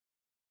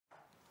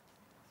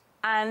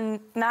And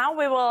now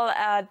we will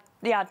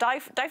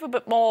dive a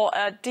bit more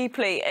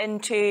deeply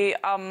into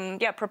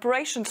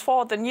preparations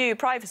for the new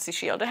Privacy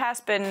Shield. It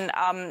has been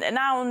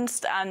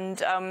announced,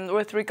 and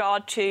with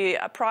regard to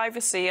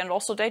privacy and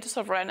also data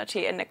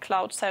sovereignty in the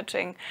cloud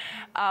setting,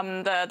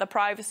 the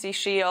Privacy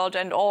Shield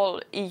and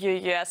all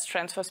EU-US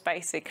transfers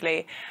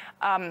basically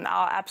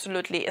are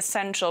absolutely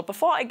essential.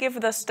 Before I give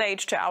the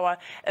stage to our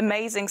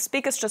amazing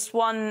speakers, just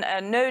one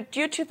note: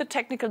 due to the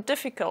technical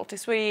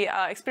difficulties we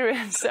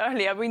experienced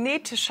earlier, we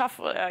need to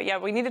shuffle.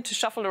 We needed to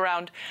shuffle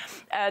around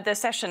the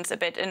sessions a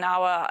bit in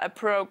our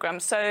program.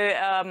 So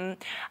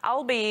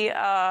I'll be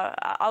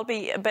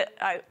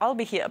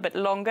here a bit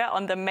longer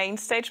on the main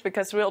stage,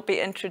 because we'll be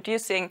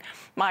introducing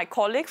my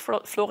colleague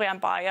Florian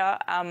Bayer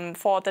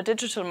for the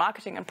digital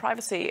marketing and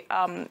privacy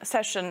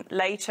session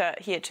later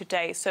here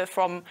today. So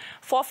from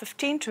 4:15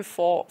 to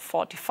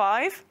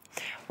 4:45,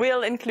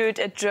 we'll include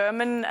a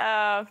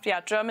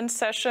German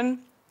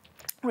session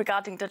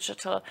regarding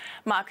digital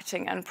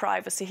marketing and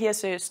privacy here,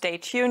 so stay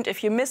tuned.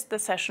 If you missed the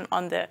session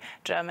on the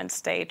German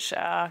stage,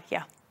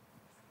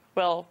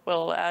 we'll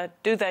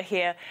do that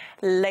here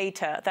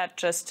later. That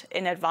just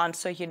in advance,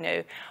 so you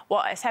know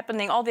what is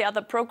happening. All the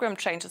other program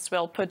changes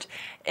we'll put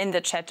in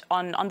the chat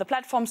on the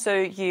platform, so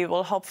you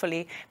will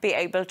hopefully be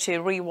able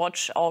to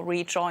rewatch or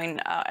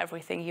rejoin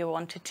everything you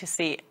wanted to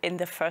see in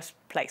the first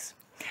place.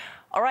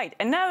 All right,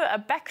 and now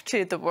back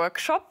to the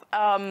workshop.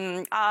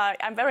 I'm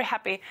very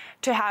happy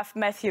to have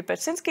Matthew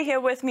Berzinski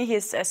here with me.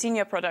 He's a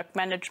Senior Product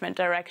Management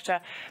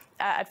Director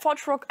at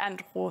ForgeRock,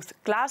 and Ruth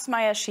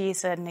Glasmeier.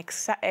 She's an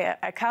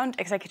account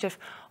executive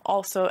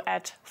also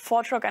at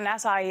ForgeRock. And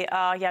as I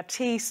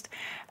teased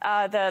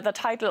the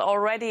title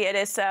already, it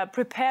is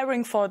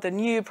Preparing for the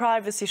New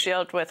Privacy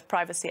Shield with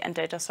Privacy and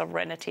Data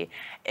Sovereignty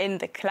in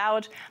the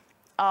Cloud.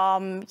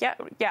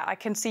 I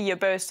can see you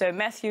both. So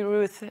Matthew,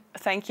 Ruth,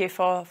 thank you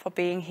for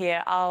being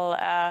here.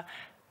 I'll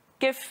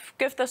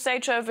give the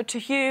stage over to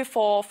you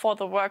for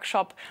the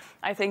workshop.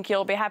 I think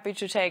you'll be happy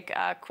to take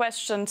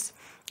questions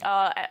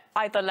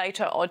either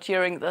later or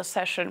during the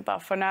session.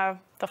 But for now,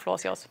 the floor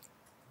is yours.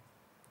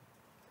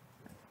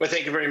 Well,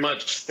 thank you very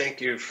much.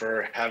 Thank you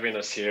for having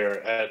us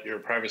here at your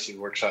privacy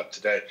workshop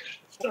today.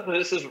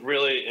 This is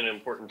really an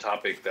important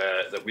topic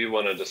that we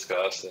want to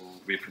discuss, and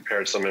we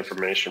prepared some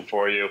information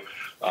for you.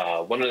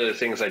 One of the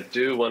things I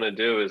do want to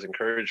do is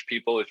encourage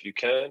people, if you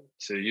can,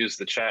 to use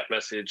the chat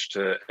message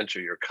to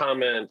enter your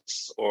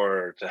comments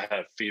or to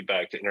have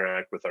feedback to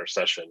interact with our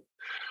session.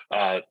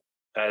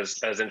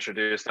 As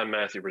introduced, I'm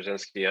Matthew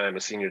Berzinski. I'm a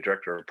Senior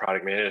Director of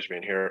Product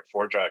Management here at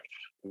ForgeRock.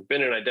 We've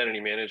been in identity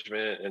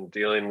management and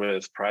dealing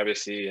with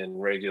privacy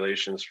and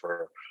regulations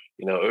for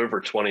over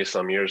 20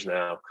 some years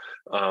now.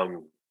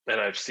 And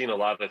I've seen a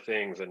lot of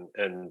things,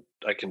 and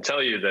I can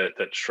tell you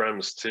that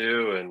Schrems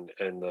 2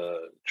 and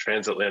the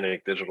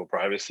Transatlantic Digital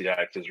Privacy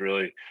Act has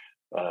really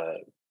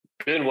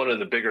been one of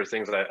the bigger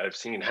things that I've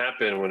seen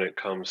happen when it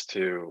comes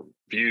to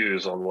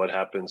views on what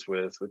happens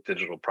with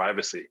digital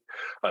privacy.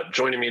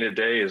 Joining me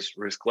today is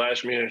Ruth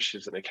Glasmeier.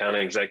 She's an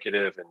accounting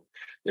executive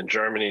in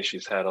Germany.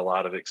 She's had a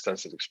lot of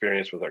extensive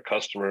experience with our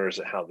customers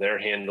and how they're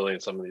handling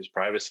some of these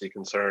privacy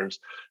concerns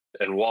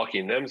and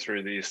walking them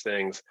through these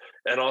things.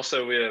 And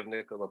also we have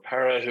Nicola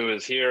Parra, who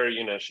is here.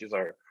 She's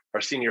our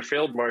senior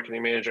field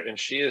marketing manager, and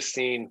she has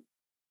seen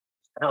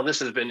how this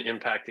has been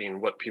impacting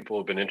what people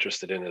have been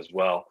interested in as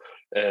well.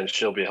 And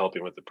she'll be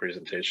helping with the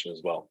presentation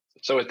as well.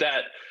 So with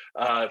that,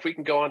 if we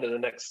can go on to the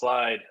next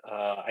slide,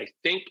 I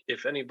think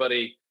if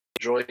anybody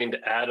joined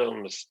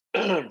Adam's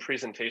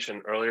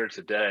presentation earlier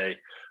today,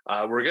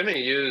 we're going to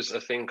use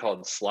a thing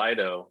called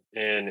Slido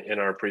in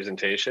our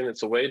presentation.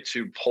 It's a way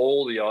to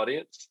poll the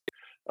audience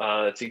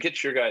to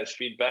get your guys'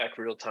 feedback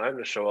real time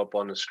to show up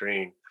on the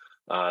screen.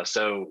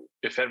 So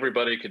if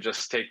everybody could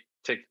just take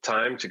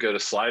time to go to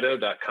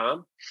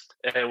slido.com,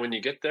 and when you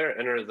get there,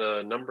 enter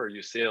the number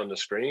you see on the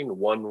screen,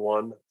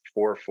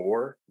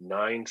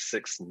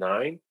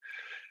 1144969.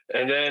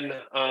 And then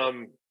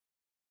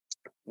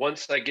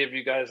once I give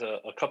you guys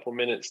a couple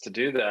minutes to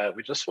do that,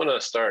 we just want to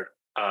start.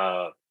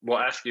 We'll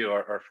ask you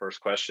our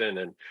first question,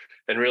 and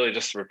really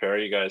just to prepare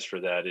you guys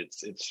for that.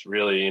 It's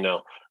really,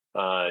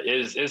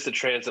 is the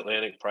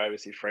Transatlantic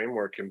Privacy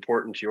Framework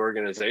important to your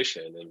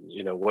organization?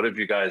 And what have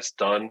you guys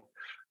done?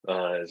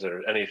 Is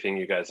there anything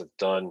you guys have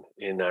done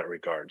in that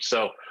regard?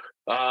 So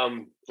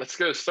let's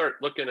go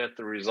start looking at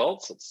the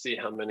results. Let's see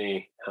how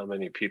many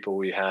people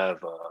we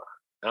have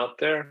out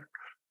there.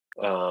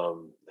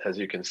 As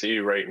you can see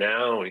right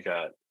now, we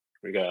got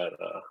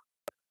a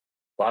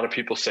lot of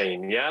people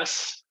saying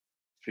yes,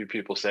 a few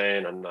people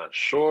saying I'm not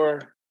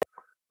sure.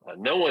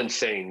 No one's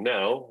saying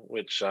no,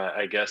 which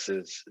I guess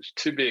is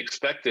to be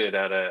expected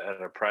at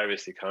a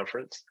privacy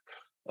conference.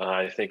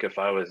 I think if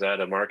I was at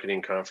a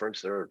marketing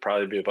conference, there would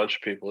probably be a bunch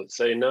of people that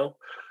say no.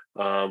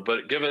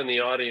 But given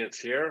the audience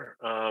here,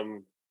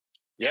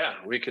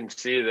 we can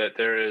see that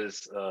there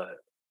is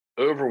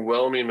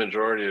overwhelming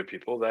majority of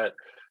people that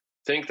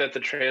think that the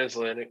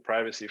Transatlantic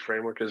Privacy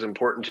Framework is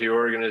important to your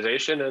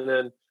organization, and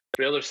then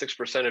the other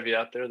 6% of you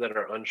out there that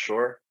are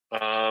unsure.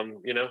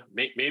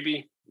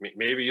 Maybe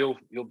maybe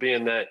you'll be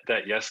in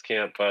that yes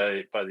camp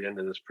by the end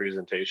of this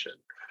presentation.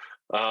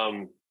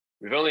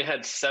 We've only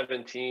had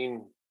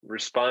 17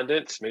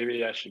 respondents.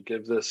 Maybe I should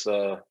give this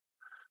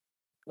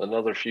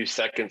another few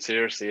seconds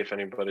here, see if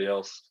anybody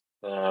else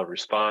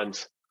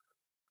responds.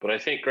 But I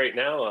think right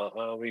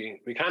now we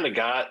kind of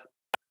got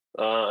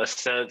a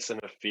sense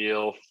and a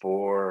feel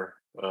for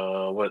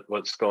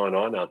what's going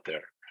on out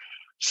there.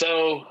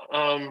 So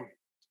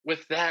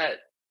with that,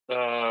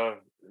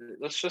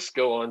 let's just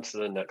go on to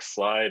the next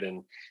slide.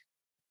 And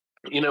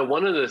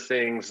one of the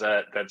things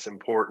that's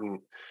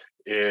important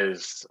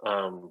is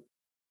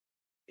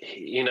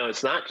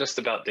it's not just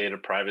about data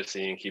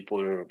privacy and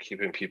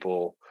keeping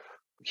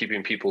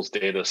people's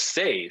data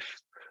safe,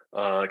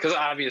 because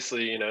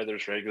obviously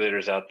there's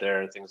regulators out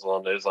there and things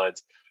along those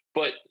lines.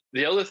 But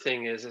the other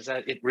thing is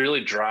that it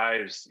really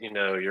drives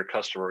your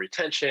customer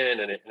retention,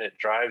 and it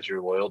drives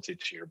your loyalty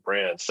to your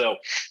brand. So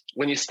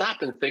when you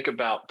stop and think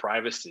about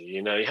privacy,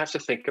 you have to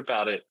think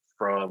about it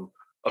from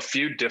a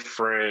few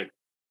different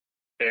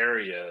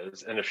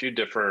areas and a few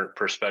different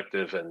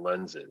perspectives and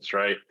lenses,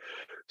 right?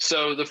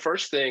 So the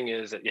first thing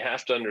is that you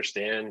have to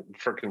understand,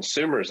 for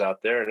consumers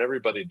out there, and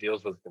everybody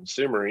deals with a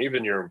consumer,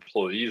 even your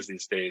employees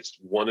these days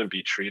want to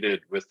be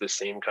treated with the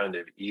same kind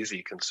of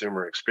easy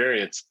consumer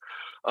experience.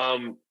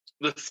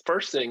 The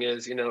first thing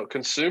is,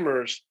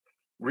 consumers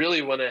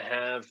really want to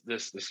have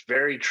this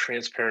very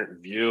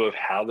transparent view of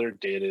how their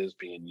data is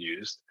being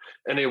used,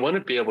 and they want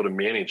to be able to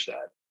manage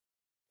that.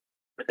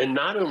 And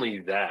not only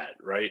that,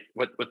 right?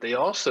 What they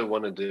also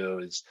want to do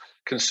is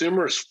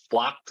consumers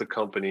flock to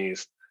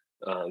companies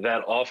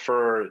that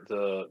offer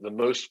the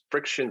most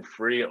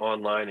friction-free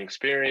online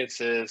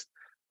experiences.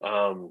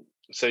 So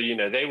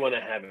they want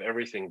to have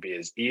everything be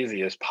as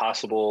easy as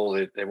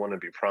possible. They want to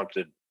be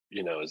prompted,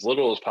 as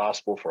little as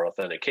possible for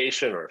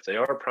authentication, or if they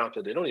are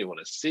prompted, they don't even want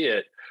to see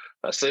it.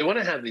 So they want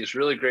to have these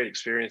really great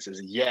experiences,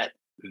 yet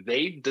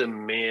they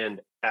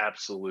demand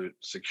absolute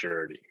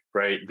security,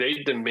 right? They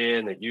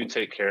demand that you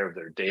take care of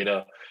their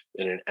data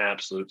in an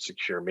absolute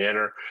secure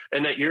manner,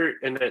 and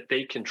that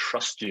they can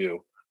trust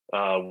you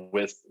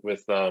with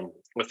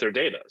their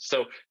data.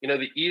 So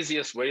the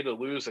easiest way to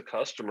lose a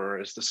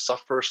customer is to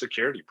suffer a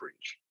security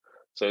breach.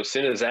 So as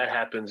soon as that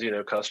happens,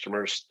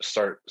 customers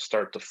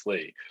start to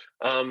flee.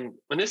 And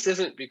this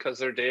isn't because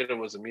their data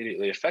was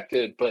immediately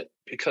affected, but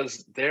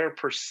because their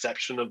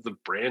perception of the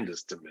brand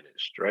is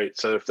diminished, right?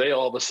 So if they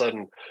all of a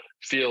sudden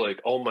feel like,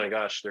 oh my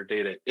gosh, their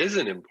data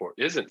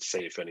isn't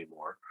safe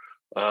anymore,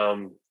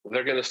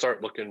 they're going to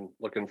start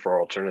looking for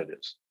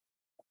alternatives.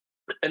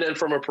 And then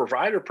from a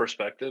provider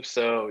perspective,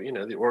 so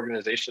the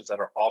organizations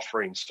that are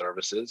offering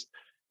services,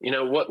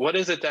 what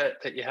is it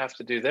that you have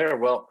to do there?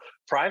 Well,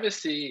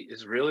 privacy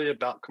is really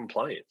about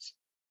compliance,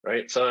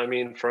 right? So I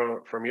mean,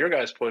 from your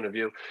guys' point of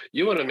view,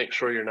 you want to make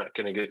sure you're not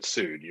going to get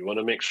sued. You want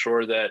to make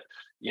sure that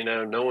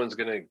no one's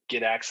going to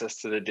get access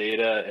to the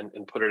data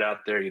and put it out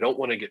there. You don't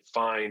want to get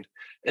fined.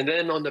 And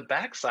then on the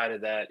backside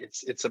of that,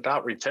 it's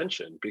about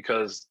retention,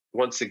 because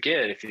once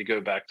again, if you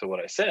go back to what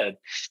I said,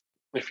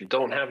 if you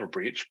don't have a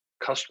breach,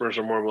 customers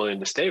are more willing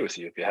to stay with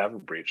you. If you have a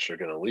breach, they're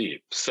going to leave.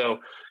 So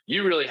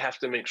you really have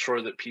to make sure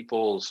that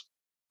people's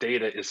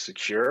data is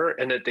secure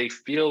and that they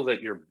feel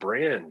that your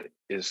brand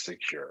is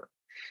secure.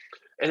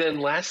 And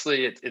then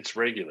lastly, it's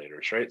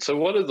regulators, right? So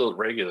what do the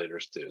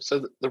regulators do?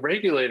 So the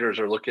regulators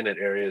are looking at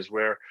areas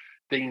where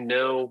they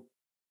know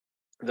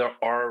there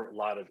are a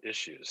lot of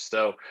issues.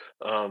 So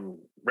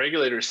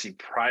regulators see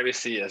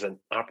privacy as an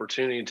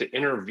opportunity to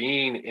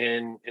intervene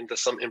into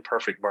some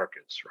imperfect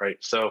markets, right?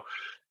 So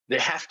they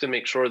have to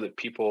make sure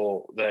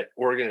that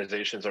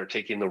organizations are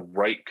taking the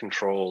right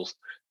controls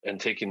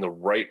and taking the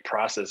right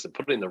process and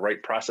putting the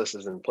right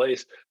processes in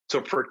place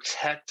to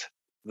protect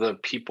the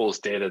people's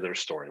data they're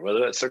storing, whether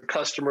that's their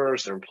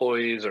customers, their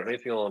employees, or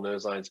anything along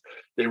those lines.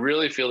 They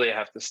really feel they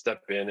have to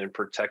step in and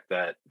protect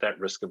that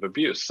risk of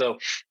abuse. So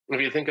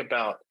if you think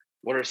about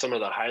what are some of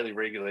the highly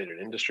regulated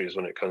industries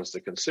when it comes to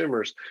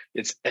consumers,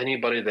 it's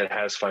anybody that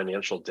has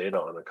financial data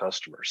on a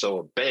customer. So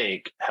a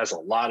bank has a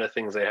lot of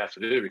things they have to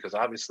do because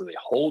obviously they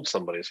hold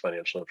somebody's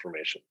financial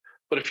information.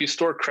 But if you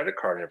store credit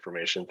card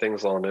information,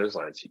 things along those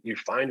lines, you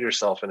find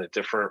yourself in a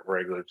different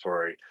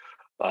regulatory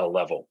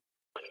level.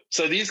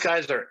 So these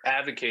guys are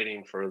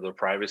advocating for the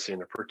privacy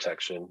and the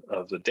protection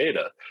of the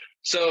data.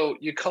 So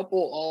you couple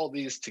all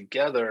these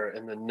together,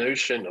 and the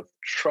notion of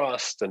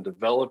trust and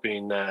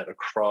developing that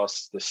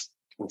across this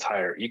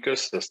entire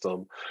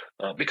ecosystem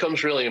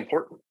becomes really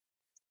important.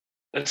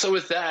 And so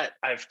with that,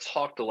 I've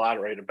talked a lot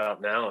right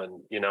about now,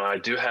 and I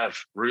do have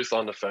Ruth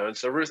on the phone.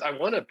 So Ruth, I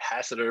want to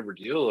pass it over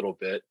to you a little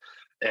bit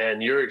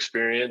and your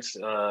experience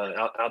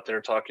out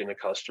there talking to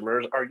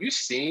customers. Are you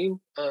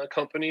seeing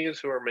companies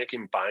who are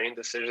making buying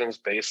decisions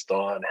based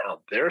on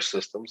how their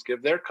systems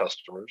give their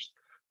customers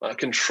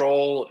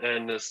control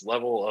and this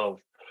level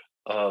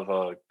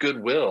of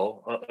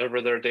goodwill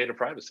over their data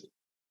privacy?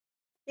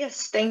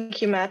 Yes,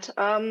 thank you, Matt.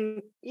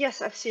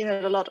 Yes, I've seen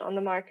it a lot on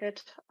the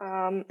market,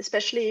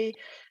 especially,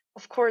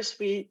 of course,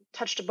 we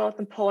touched about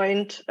the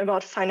point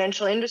about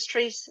financial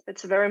industries.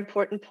 It's a very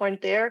important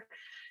point there.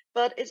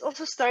 but it's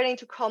also starting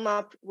to come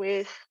up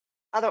with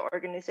other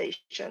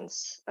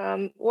organizations.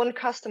 One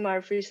customer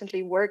I've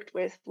recently worked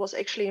with was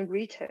actually in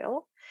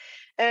retail,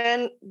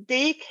 and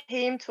they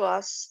came to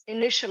us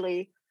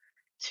initially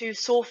to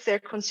solve their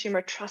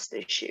consumer trust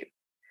issue.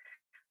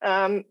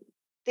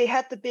 They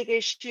had the big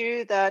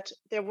issue that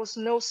there was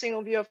no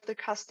single view of the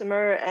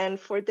customer, and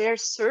for their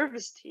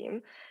service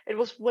team, it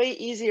was way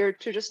easier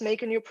to just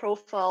make a new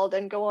profile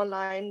than go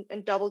online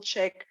and double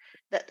check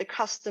that the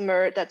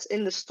customer that's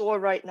in the store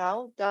right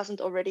now doesn't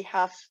already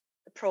have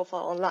a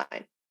profile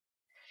online.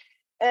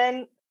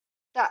 And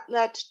that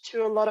led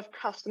to a lot of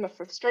customer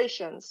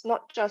frustrations,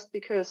 not just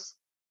because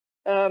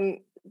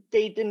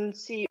they didn't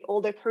see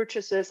all their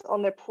purchases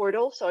on their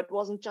portal. So it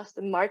wasn't just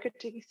a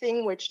marketing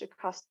thing, which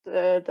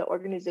the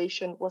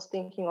organization was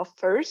thinking of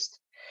first,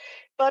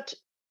 but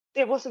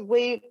there was a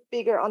way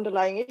bigger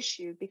underlying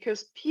issue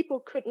because people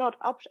could not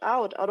opt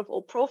out of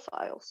all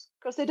profiles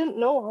because they didn't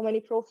know how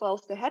many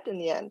profiles they had in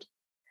the end.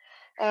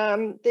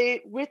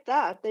 They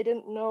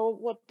didn't know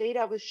what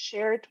data was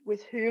shared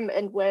with whom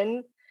and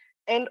when.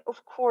 And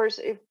of course,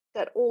 if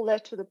that all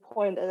led to the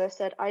point, as I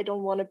said, I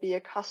don't want to be a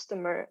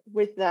customer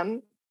with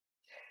them.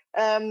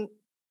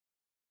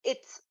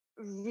 It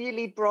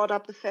really brought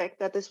up the fact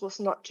that this was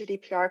not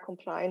GDPR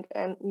compliant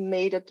and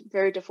made it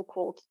very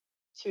difficult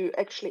to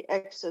actually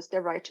access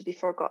their right to be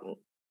forgotten.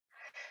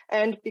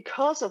 And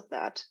because of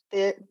that,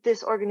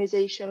 this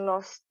organization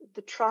lost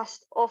the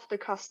trust of the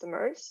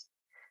customers,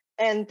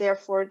 and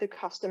therefore the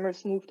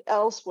customers moved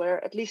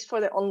elsewhere, at least for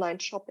their online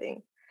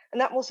shopping.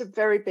 And that was a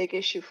very big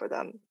issue for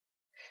them.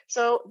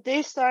 So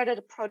they started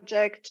a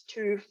project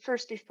to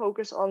firstly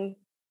focus on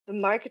the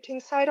marketing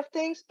side of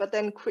things, but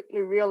then quickly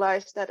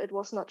realized that it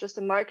was not just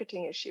a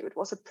marketing issue, it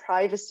was a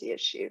privacy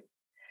issue.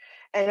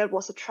 And it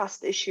was a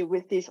trust issue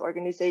with these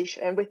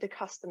organizations and with the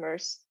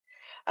customers.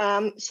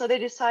 So they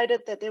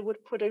decided that they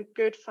would put a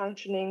good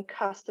functioning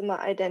customer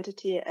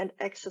identity and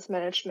access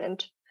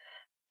management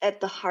at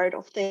the heart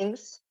of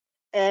things.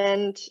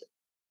 And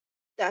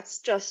that's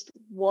just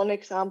one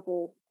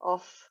example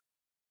of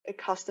a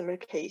customer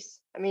case.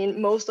 I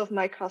mean, most of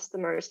my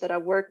customers that I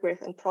work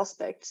with and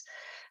prospects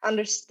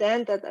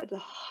understand that at the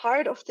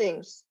heart of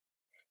things,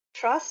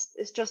 trust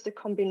is just a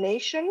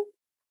combination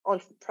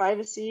of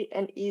privacy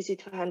and easy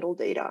to handle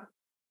data.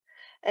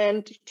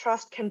 And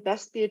trust can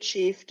best be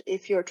achieved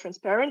if you're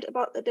transparent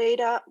about the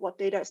data, what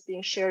data is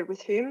being shared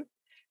with whom,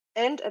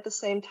 and at the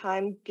same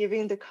time,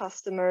 giving the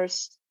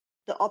customers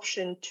the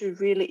option to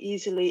really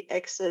easily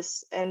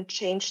access and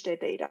change their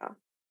data.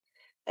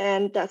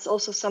 And that's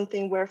also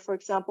something where, for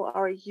example,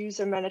 our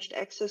user managed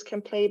access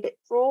can play a big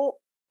role,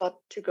 but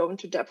to go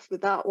into depth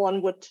with that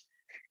one would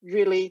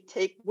really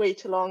take way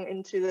too long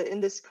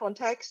in this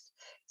context.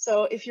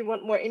 So if you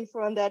want more info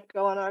on that,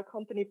 go on our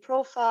company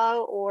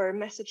profile or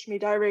message me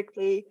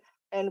directly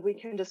and we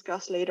can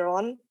discuss later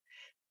on.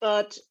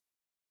 But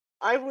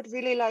I would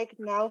really like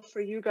now for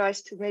you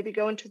guys to maybe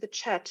go into the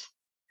chat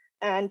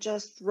and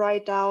just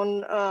write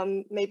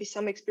down maybe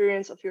some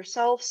experience of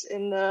yourselves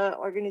in the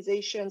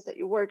organizations that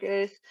you work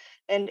with.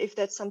 And if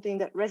that's something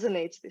that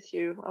resonates with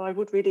you, I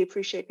would really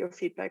appreciate your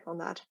feedback on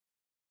that.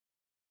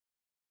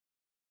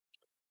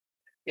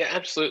 Yeah,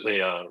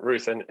 absolutely,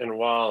 Ruth. And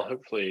while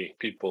hopefully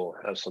people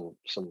have some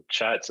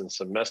chats and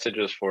some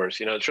messages for us,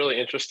 it's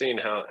really interesting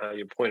how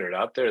you pointed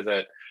out there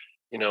that,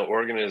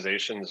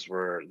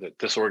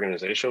 this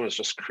organization was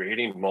just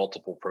creating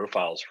multiple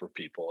profiles for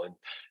people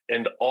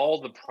and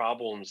all the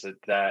problems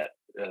that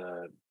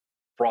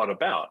brought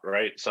about,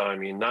 right? So, I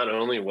mean, not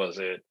only was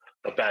it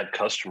a bad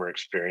customer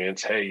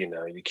experience, hey,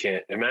 you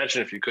can't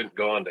imagine if you couldn't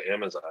go onto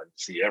Amazon and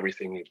see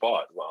everything you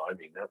bought. Well, I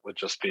mean, that would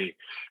just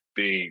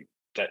be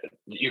that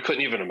you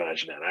couldn't even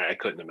imagine that. I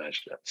couldn't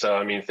imagine that. So,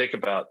 I mean, think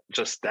about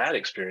just that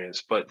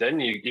experience, but then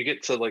you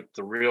get to like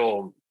the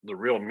real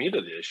meat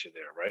of the issue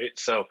there, right?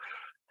 So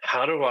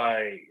how do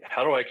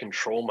I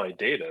control my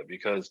data?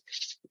 Because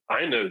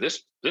I know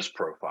this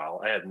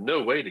profile, I have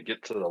no way to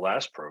get to the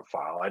last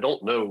profile. I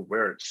don't know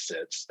where it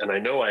sits, and I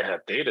know I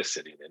have data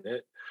sitting in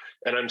it,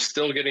 and I'm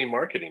still getting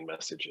marketing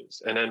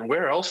messages. And then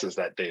where else is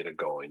that data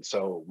going?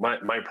 So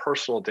my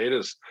personal data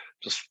is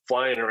just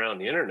flying around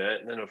the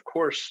internet, and then of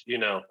course,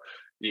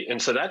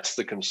 and so that's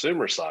the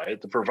consumer side.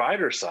 The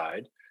provider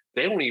side,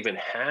 they don't even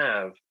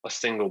have a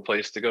single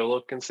place to go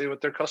look and see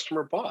what their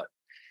customer bought.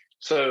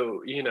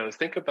 So,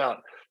 think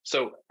about,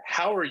 so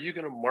how are you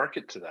going to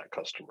market to that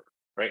customer,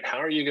 right? How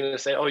are you going to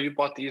say, oh, you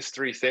bought these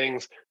 3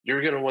 things,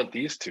 you're going to want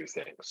these 2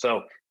 things.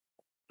 So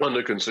on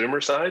the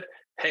consumer side,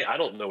 hey, I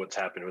don't know what's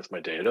happening with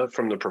my data.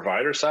 From the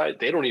provider side,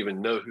 they don't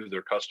even know who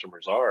their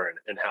customers are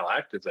and how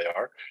active they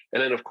are.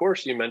 And then, of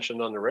course, you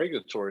mentioned on the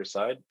regulatory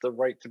side, the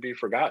right to be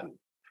forgotten.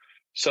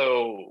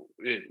 So,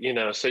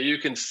 so you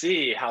can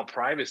see how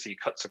privacy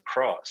cuts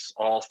across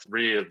all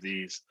 3 of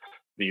these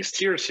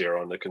tiers here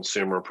on the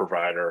consumer,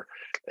 provider,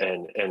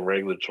 and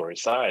regulatory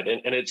side.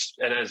 And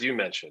as you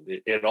mentioned,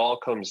 it all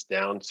comes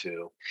down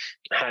to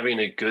having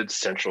a good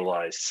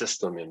centralized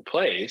system in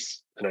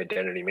place, an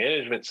identity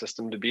management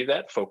system to be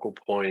that focal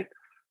point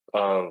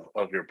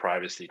of your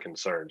privacy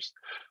concerns.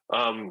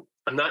 I'm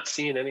not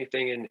seeing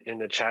anything in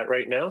the chat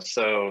right now,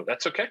 so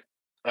that's okay.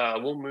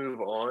 We'll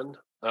move on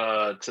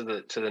to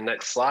the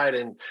next slide,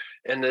 and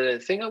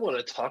the thing I want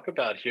to talk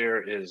about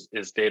here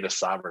is data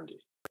sovereignty.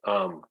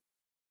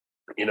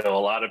 You know, a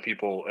lot of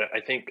people,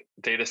 I think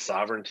data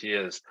sovereignty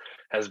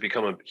has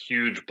become a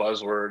huge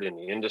buzzword in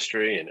the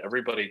industry, and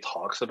everybody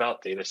talks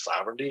about data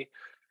sovereignty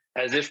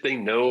as if they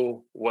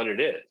know what it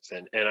is.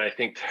 And I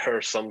think there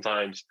are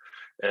sometimes,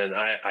 and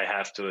I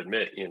have to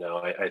admit, you know,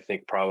 I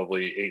think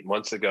probably 8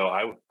 months ago,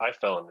 I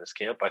fell in this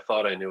camp. I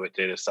thought I knew what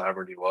data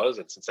sovereignty was.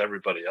 And since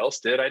everybody else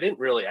did, I didn't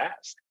really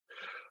ask.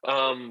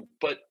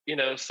 But, you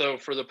know, so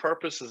for the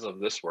purposes of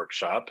this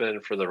workshop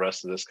and for the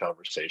rest of this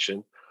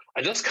conversation,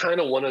 I just kind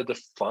of want to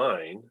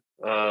define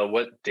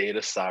what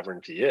data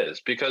sovereignty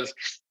is, because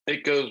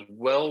it goes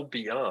well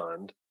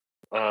beyond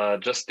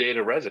just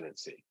data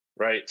residency,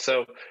 right?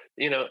 So,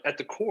 you know, at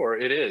the core,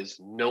 it is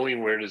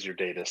knowing where does your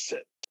data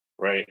sit,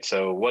 right?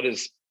 So what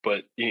is,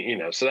 but, you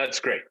know, so that's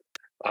great.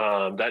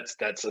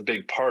 That's a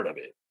big part of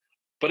it.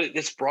 But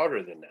it's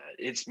broader than that.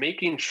 It's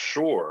making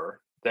sure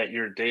that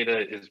your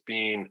data is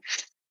being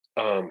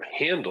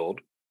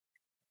handled.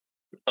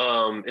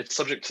 It's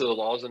subject to the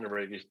laws and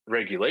the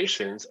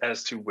regulations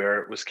as to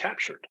where it was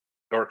captured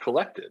or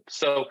collected.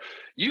 So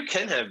you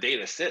can have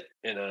data sit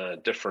in a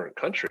different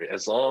country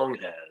as long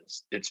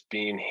as it's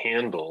being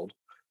handled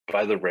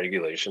by the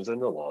regulations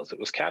and the laws it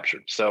was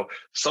captured. So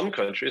some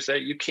countries say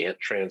you can't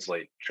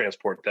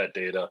transport that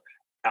data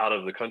out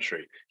of the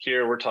country.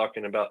 Here we're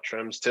talking about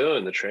TREMS 2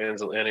 and the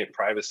transatlantic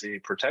privacy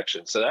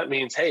protection. So that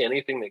means, hey,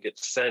 anything that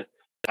gets sent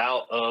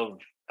out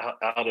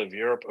of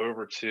Europe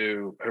over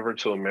to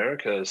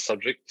America is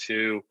subject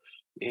to,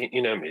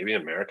 you know, maybe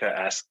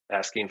America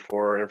asking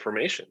for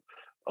information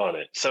on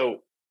it.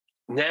 So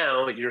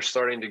now you're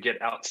starting to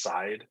get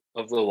outside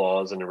of the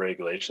laws and the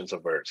regulations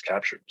of where it's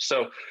captured.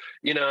 So,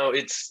 you know,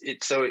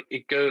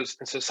 it goes,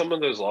 and so some of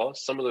those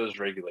laws, some of those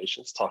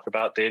regulations talk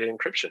about data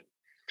encryption.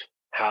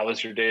 How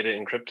is your data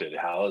encrypted?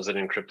 How is it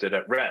encrypted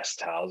at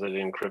rest? How is it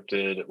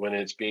encrypted when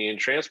it's being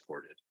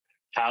transported?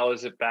 How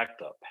is it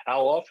backed up?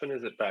 How often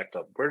is it backed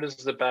up? Where does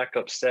the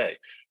backup stay?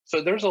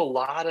 So there's a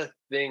lot of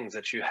things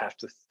that you have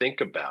to think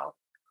about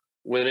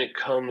when it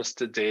comes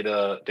to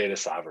data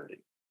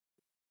sovereignty.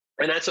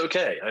 And that's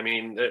okay. I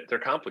mean, they're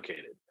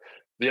complicated.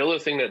 The other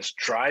thing that's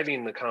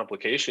driving the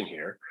complication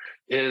here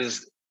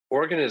is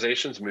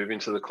organizations moving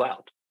to the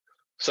cloud.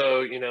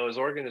 So, you know, as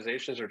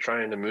organizations are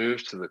trying to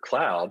move to the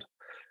cloud,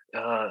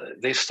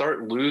 they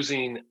start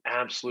losing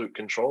absolute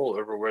control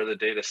over where the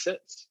data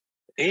sits.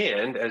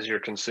 And as you're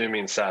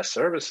consuming SaaS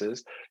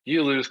services,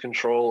 you lose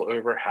control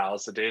over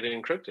how's the data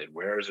encrypted,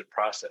 where is it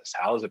processed,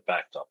 how is it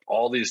backed up,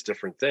 all these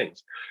different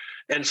things.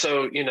 And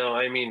so, you know,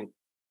 I mean,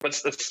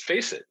 let's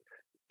face it,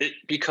 it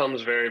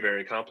becomes very,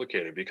 very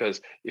complicated,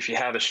 because if you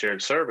have a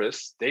shared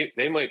service,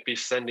 they might be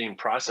sending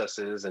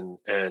processes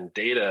and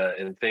data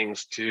and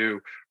things to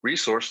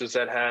resources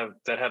that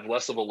have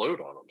less of a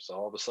load on them. So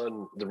all of a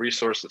sudden, the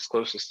resource that's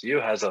closest to you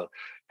has a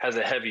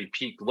heavy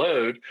peak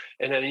load,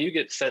 and then you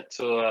get sent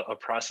to a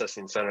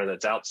processing center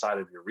that's outside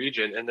of your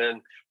region, and then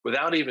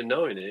without even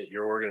knowing it,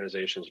 your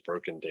organization's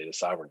broken data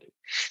sovereignty.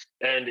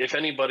 And if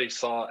anybody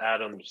saw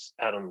Adam's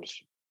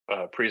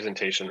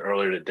presentation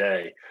earlier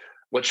today,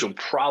 what you'll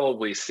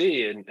probably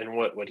see, and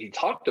what he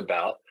talked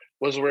about,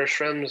 was where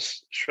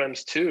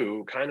Schrems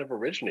 2 kind of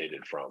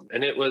originated from.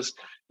 And it was,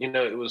 you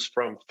know, it was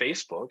from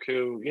Facebook,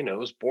 who, you know,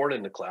 was born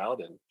in the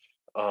cloud.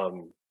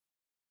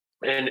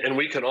 And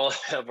we can all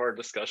have our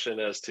discussion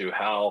as to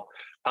how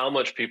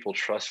much people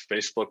trust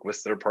Facebook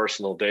with their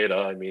personal data.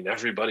 I mean,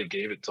 everybody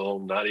gave it to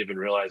them, not even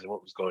realizing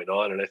what was going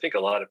on. And I think a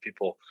lot of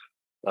people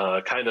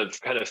kind of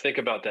think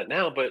about that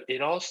now, but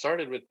it all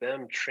started with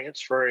them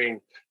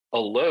transferring a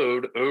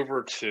load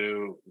over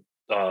to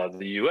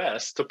the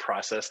US to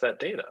process that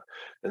data.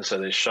 And so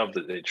they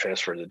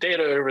transferred the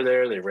data over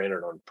there, they ran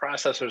it on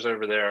processors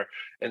over there.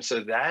 And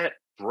so that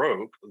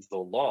broke the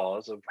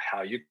laws of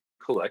how you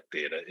collect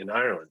data in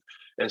Ireland.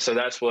 And so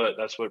that's what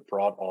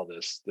brought all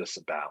this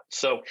about.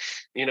 So,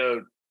 you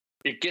know,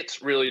 it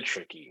gets really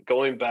tricky.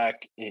 Going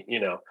back,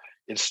 you know,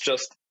 it's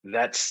just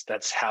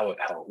that's how it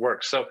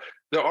works. So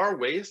there are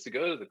ways to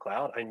go to the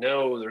cloud. I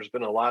know there's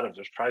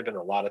probably been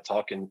a lot of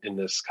talk in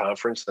this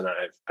conference, and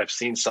I've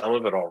seen some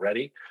of it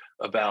already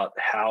about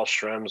how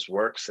Schrems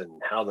works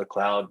and how the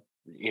cloud,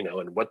 you know,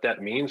 and what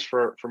that means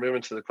for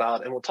moving to the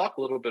cloud. And we'll talk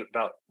a little bit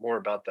more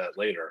about that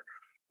later.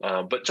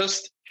 But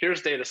just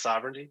here's data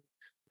sovereignty,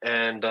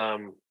 and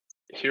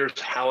here's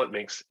how it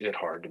makes it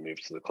hard to move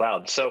to the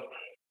cloud. So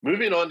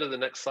moving on to the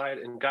next slide,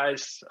 and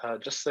guys,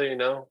 just so you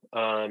know,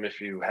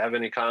 if you have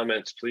any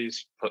comments,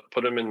 please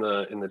put them in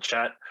the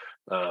chat.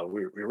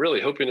 We're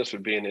really hoping this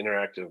would be an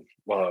interactive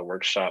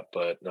workshop,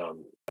 but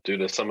due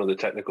to some of the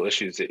technical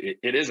issues,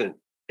 it isn't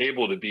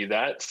able to be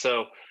that.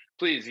 So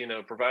please, you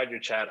know, provide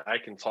your chat. I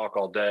can talk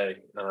all day,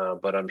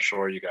 but I'm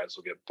sure you guys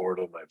will get bored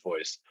of my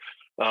voice.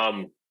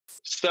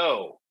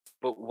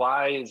 But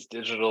why is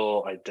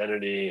digital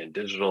identity and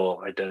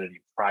digital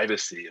identity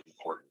privacy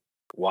important?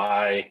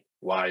 Why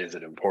Why is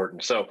it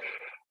important? So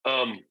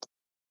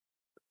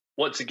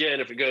once again,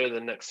 if we go to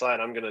the next slide,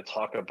 I'm going to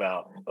talk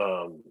about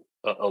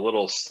a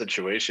little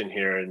situation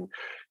here. And,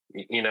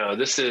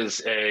 this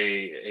is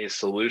a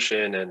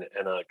solution and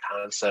a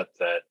concept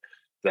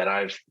that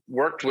I've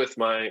worked with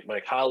my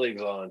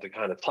colleagues on to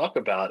kind of talk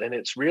about. And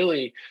it's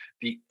really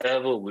the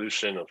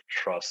evolution of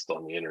trust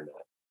on the internet.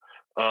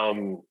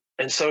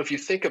 And so if you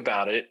think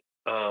about it,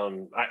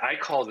 I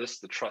call this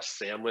the trust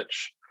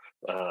sandwich.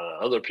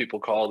 Other people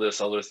call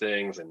this other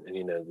things, and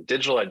the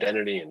digital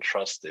identity and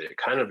trust, it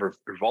kind of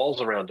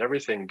revolves around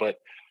everything. But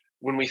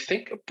when we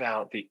think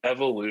about the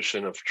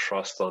evolution of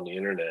trust on the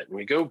internet, and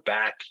we go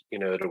back,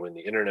 to when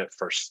the internet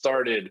first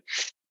started,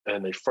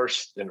 and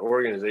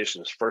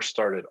organizations first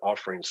started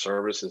offering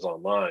services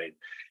online,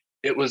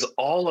 it was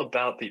all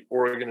about the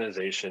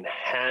organization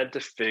had to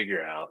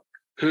figure out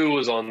who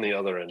was on the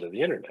other end of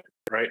the internet,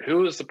 right?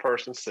 Who is the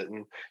person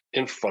sitting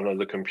in front of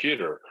the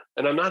computer?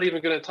 And I'm not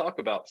even going to talk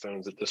about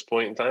phones at this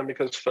point in time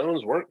because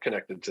phones weren't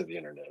connected to the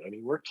internet. I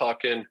mean, we're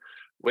talking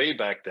way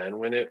back then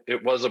when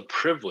it was a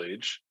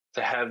privilege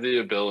to have the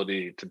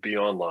ability to be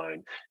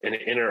online and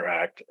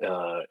interact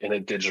in a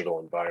digital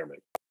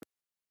environment.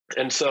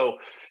 And so,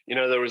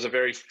 there was a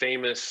very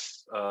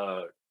famous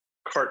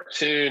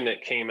cartoon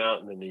that came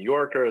out in the New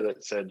Yorker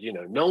that said,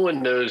 no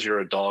one knows you're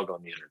a dog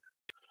on the internet.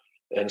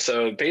 And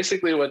so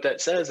basically what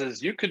that says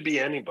is you could be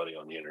anybody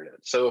on the internet.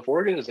 So if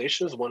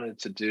organizations wanted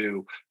to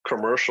do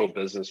commercial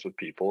business with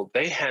people,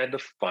 they had to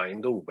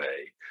find a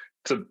way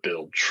to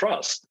build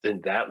trust.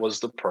 And that was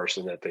the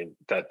person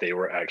that they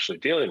were actually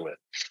dealing with.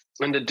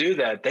 And to do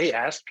that, they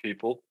asked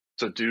people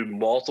to do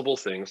multiple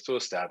things to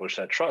establish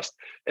that trust.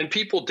 And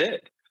people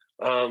did.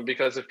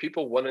 Because if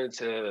people wanted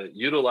to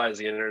utilize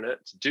the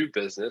internet to do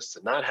business,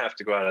 to not have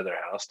to go out of their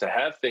house, to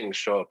have things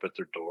show up at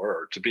their door,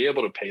 or to be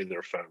able to pay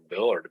their phone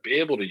bill, or to be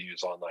able to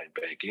use online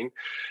banking,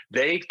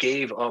 they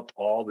gave up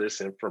all this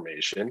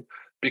information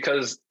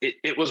because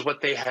it was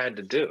what they had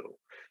to do.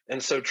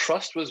 And so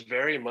trust was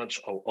very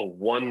much a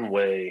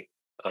one-way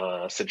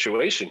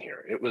situation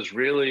here. It was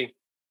really,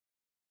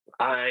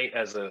 I,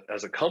 as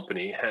a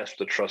company, has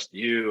to trust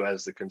you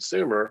as the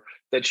consumer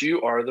that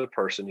you are the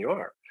person you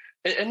are.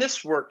 And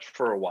this worked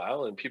for a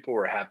while, and people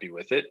were happy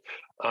with it.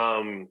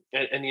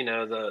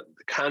 The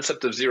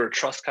concept of zero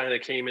trust kind of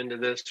came into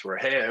this, where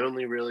hey, I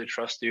only really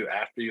trust you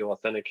after you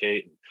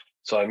authenticate.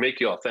 So I make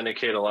you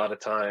authenticate a lot of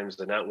times,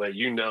 and that way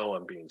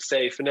I'm being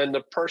safe. And then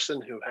the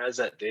person who has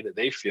that data,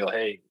 they feel,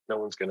 hey, no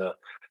one's going to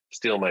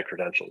steal my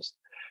credentials.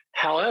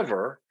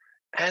 However,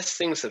 as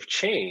things have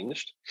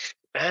changed,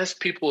 as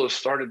people have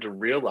started to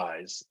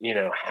realize,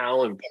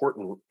 how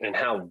important and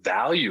how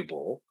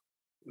valuable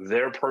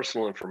their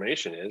personal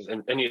information is,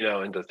 and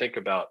to think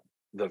about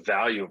the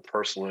value of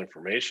personal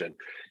information,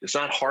 it's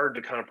not hard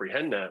to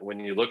comprehend that when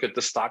you look at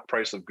the stock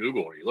price of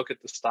Google, or you look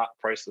at the stock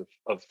price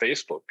of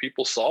Facebook.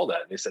 People saw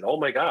that and they said, oh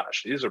my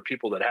gosh, these are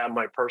people that have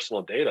my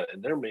personal data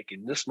and they're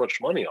making this much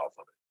money off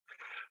of it.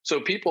 So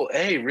people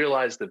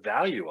realize the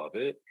value of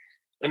it.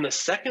 And the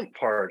second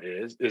part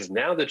is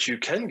now that you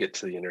can get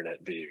to the internet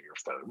via your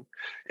phone,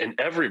 and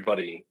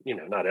everybody,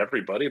 not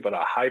everybody, but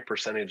a high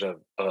percentage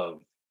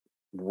of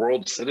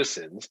world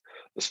citizens,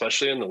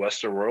 especially in the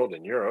Western world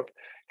and Europe,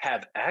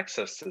 have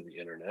access to the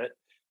internet,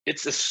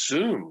 it's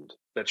assumed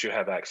that you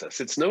have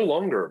access. It's no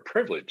longer a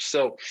privilege.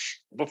 So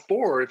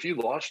before, if you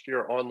lost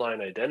your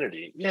online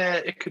identity,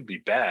 it could be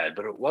bad,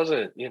 but it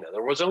wasn't,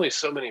 there was only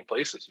so many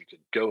places you could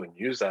go and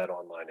use that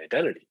online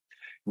identity.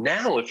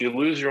 Now, if you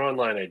lose your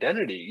online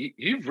identity,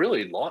 you've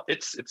really lost,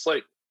 it's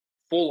like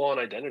full-on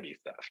identity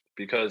theft,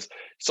 because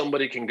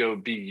somebody can go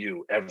be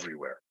you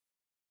everywhere.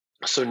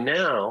 So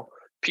now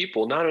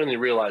people not only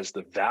realize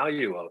the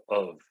value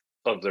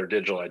of their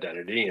digital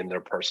identity and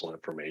their personal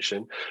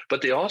information,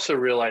 but they also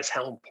realize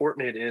how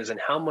important it is and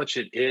how much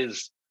it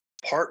is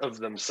part of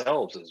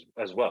themselves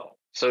as well.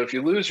 So if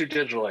you lose your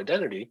digital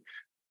identity,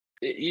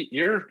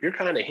 you're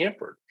kind of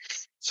hampered.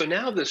 So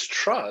now this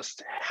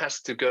trust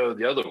has to go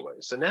the other way.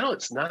 So now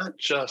it's not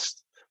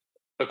just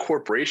a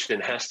corporation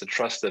has to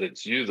trust that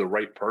it's you, the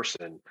right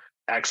person,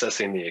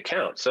 accessing the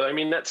account. So, I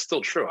mean, that's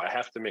still true. I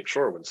have to make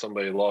sure when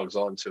somebody logs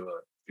on to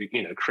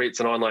creates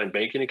an online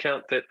banking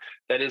account,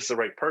 that is the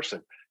right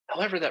person.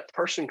 However, that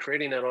person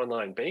creating that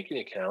online banking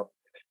account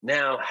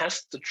now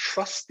has to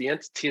trust the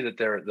entity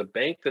the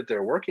bank that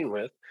they're working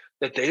with,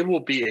 that they will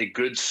be a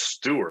good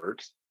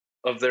steward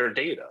of their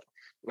data,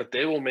 that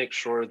they will make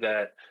sure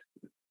that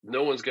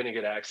no one's going to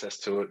get access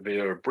to it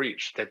via a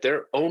breach, that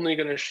they're only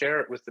going to share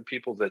it with the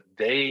people that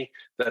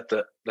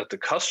the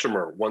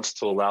customer wants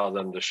to allow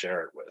them to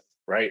share it with,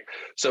 right?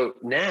 So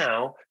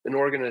now an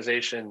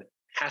organization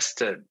has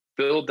to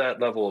build that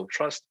level of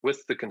trust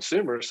with the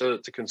consumer so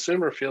that the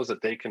consumer feels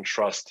that they can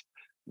trust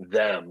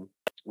them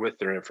with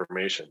their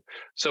information.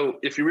 So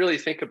if you really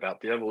think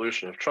about the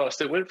evolution of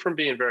trust, it went from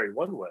being very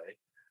one way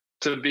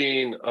to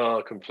being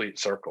a complete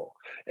circle.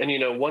 And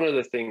one of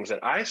the things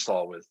that I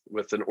saw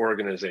with an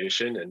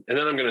organization, and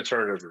then I'm going to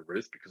turn it over to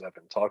Ruth because I've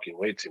been talking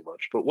way too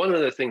much, but one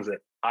of the things that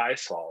I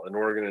saw an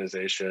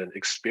organization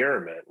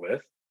experiment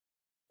with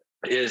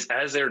is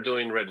as they're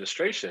doing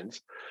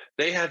registrations,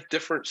 they have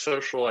different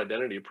social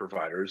identity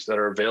providers that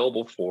are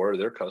available for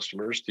their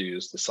customers to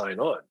use to sign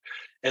on.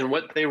 And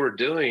what they were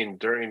doing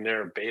during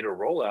their beta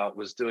rollout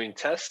was doing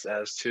tests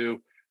as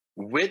to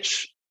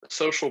which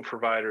social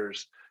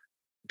providers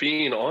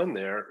being on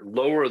there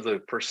lower the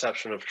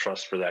perception of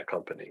trust for that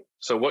company.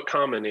 So what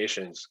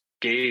combinations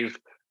gave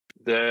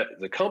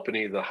the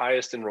company the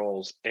highest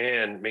enrolls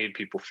and made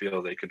people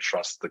feel they could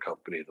trust the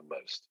company the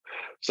most.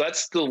 So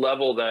that's the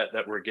level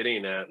that we're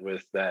getting at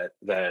with that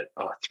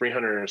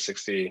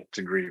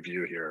 360-degree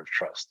view here of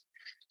trust.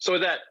 So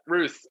with that,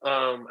 Ruth,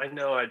 I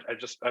know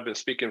I've been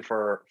speaking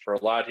for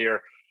a lot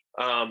here.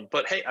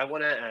 But hey, I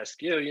want to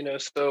ask you,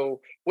 so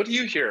what do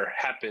you hear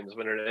happens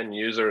when an end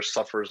user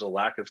suffers a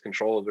lack of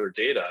control of their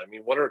data? I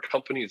mean, what are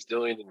companies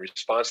doing in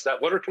response to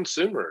that? What are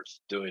consumers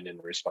doing in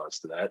response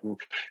to that?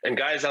 And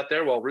guys out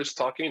there, while Ruth's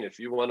talking, if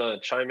you want to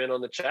chime in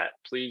on the chat,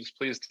 please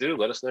do.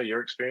 Let us know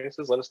your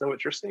experiences. Let us know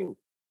what you're seeing.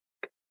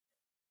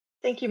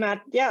 Thank you,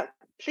 Matt. Yeah,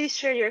 please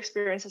share your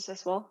experiences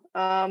as well.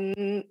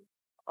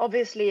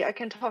 Obviously, I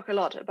can talk a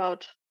lot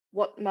about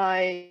what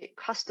my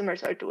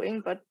customers are doing,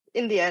 but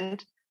in the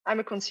end, I'm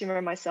a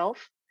consumer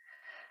myself.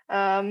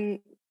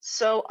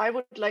 So I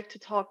would like to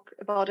talk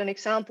about an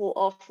example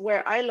of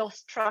where I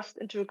lost trust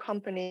into a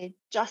company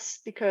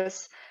just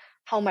because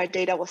how my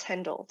data was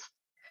handled.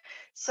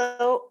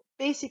 So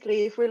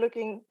basically, if we're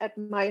looking at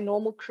my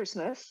normal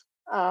Christmas,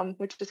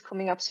 which is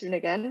coming up soon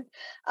again,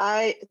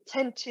 I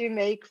tend to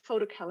make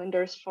photo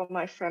calendars for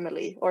my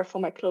family or for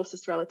my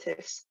closest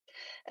relatives.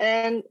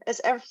 And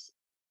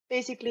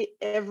basically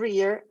every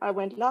year, I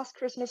went last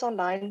Christmas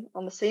online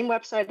on the same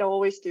website I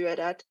always do it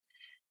at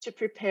to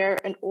prepare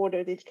and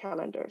order these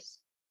calendars.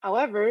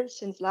 However,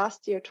 since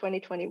last year,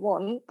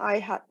 2021, I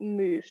had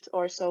moved,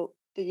 or so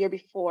the year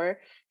before,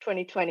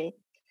 2020,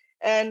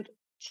 and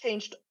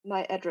changed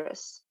my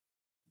address.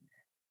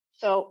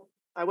 So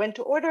I went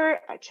to order,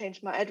 I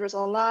changed my address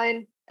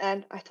online,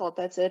 and I thought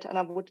that's it, and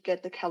I would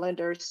get the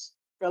calendars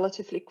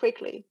relatively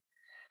quickly.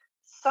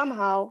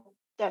 Somehow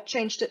that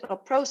change did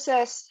not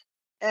process,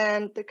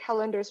 and the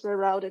calendars were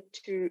routed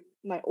to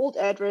my old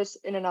address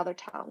in another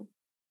town.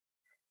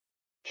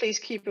 Please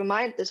keep in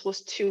mind, this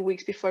was 2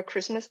 weeks before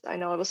Christmas. I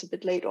know I was a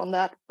bit late on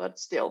that, but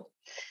still.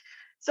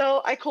 So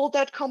I called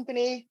that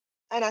company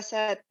and I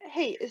said,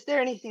 hey, is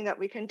there anything that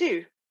we can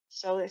do?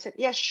 So they said,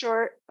 yes,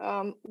 sure.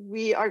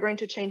 We are going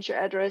to change your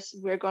address.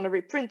 We're going to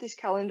reprint these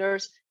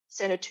calendars,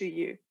 send it to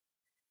you.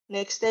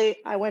 Next day,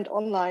 I went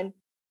online,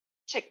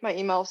 checked my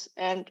emails,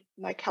 and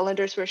my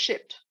calendars were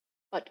shipped.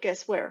 But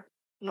guess where?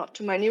 Not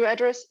to my new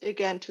address,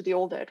 again, to the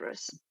old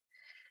address.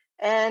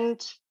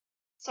 And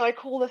so I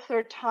called a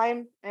third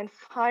time and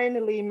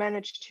finally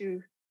managed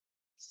to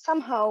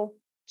somehow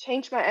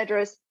change my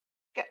address,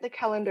 get the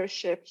calendar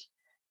shipped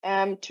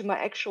to my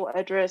actual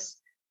address.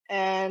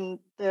 And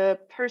the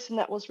person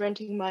that was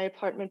renting my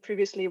apartment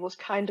previously was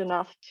kind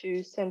enough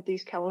to send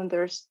these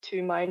calendars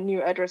to my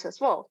new address as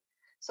well.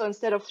 So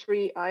instead of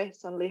 3, I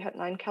suddenly had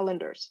 9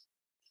 calendars.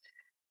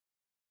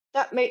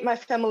 That made my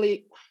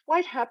family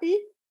quite happy,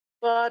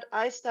 but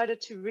I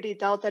started to really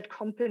doubt that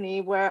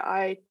company where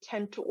I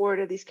tend to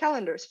order these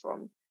calendars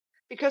from.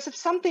 Because if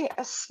something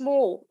as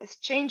small as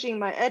changing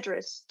my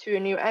address to a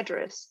new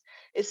address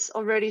is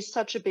already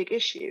such a big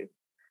issue,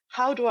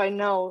 how do I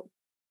know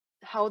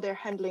how they're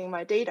handling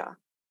my data?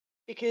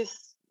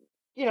 Because,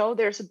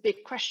 there's a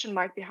big question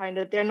mark behind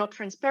it. They're not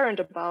transparent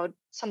about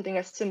something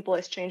as simple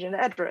as changing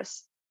the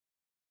address.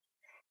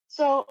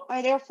 So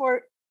I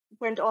therefore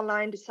went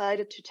online,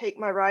 decided to take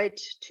my right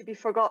to be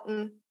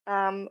forgotten.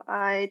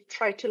 I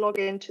tried to log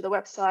into the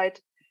website,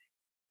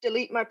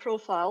 delete my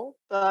profile,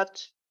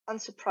 but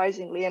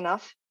unsurprisingly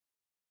enough,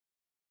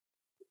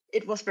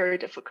 it was very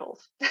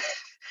difficult.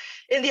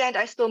 In the end,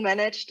 I still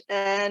managed,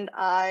 and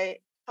I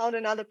found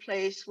another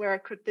place where I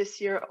could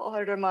this year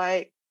order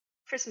my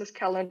Christmas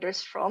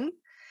calendars from.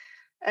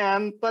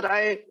 But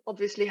I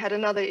obviously had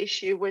another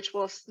issue, which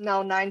was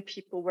now 9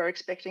 people were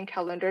expecting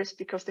calendars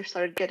because they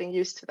started getting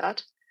used to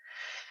that.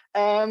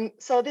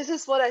 So this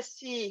is what I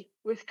see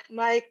with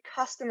my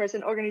customers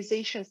and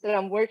organizations that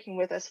I'm working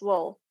with as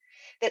well,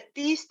 that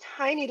these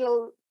tiny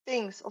little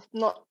things of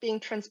not being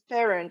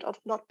transparent, of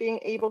not being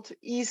able to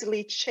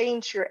easily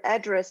change your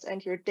address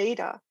and your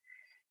data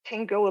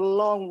can go a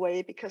long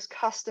way, because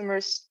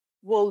customers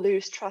will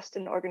lose trust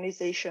in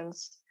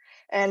organizations.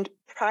 And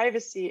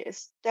privacy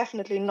is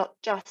definitely not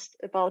just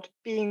about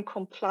being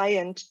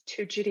compliant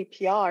to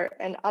GDPR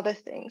and other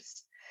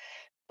things,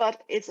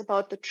 but it's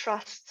about the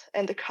trust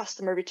and the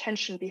customer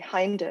retention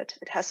behind it.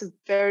 It has a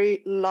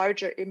very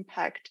larger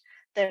impact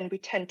than we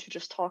tend to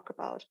just talk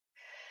about.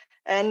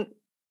 And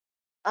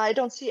I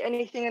don't see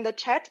anything in the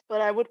chat,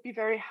 but I would be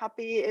very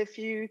happy if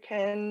you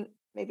can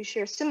maybe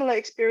share similar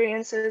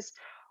experiences,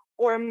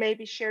 or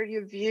maybe share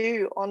your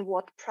view on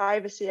what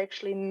privacy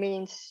actually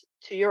means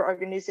to your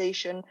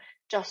organization,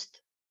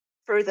 just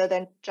further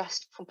than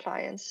just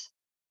compliance.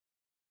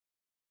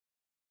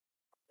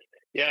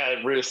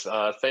 Yeah, Ruth,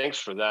 thanks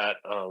for that.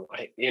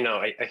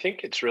 I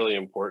think it's really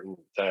important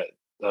that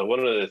one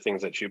of the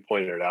things that you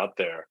pointed out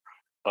there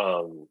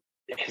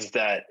is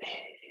that,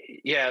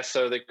 yeah,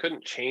 so they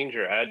couldn't change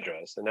your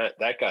address, and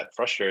that got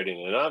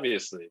frustrating. And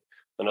obviously,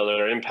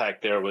 another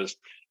impact there was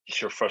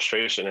your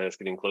frustration as it's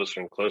getting closer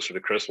and closer to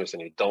Christmas,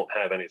 and you don't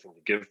have anything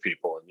to give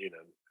people.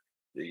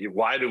 And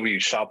why do we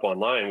shop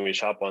online? We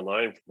shop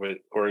online with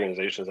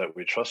organizations that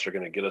we trust are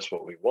going to get us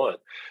what we want.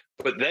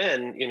 But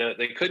then,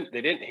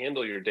 they didn't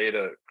handle your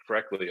data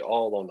correctly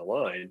all along the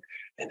line.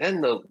 And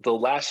then the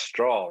last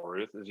straw,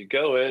 Ruth, is you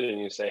go in and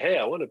you say, hey,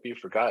 I want to be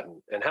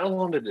forgotten. And how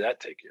long did that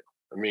take you?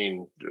 I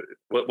mean,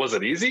 was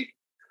it easy?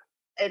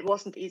 It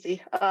wasn't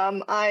easy.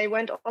 I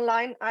went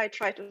online. I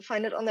tried to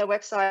find it on their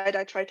website.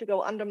 I tried to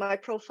go under my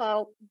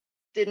profile.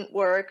 Didn't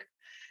work.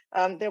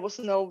 There was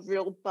no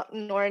real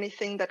button or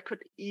anything that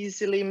could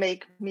easily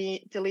make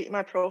me delete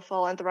my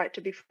profile and the right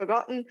to be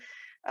forgotten.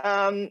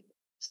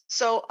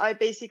 So I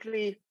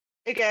basically,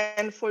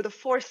 again, for the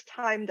fourth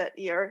time that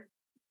year,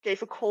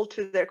 gave a call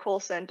to their call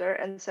center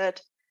and said,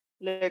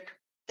 look,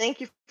 thank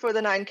you for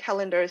the 9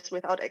 calendars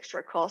without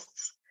extra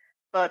costs,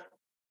 but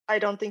I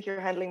don't think you're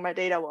handling my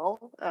data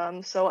well.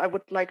 So I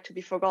would like to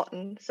be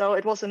forgotten. So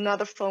it was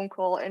another phone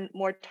call and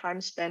more time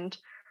spent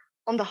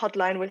on the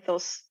hotline with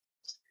those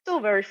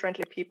still very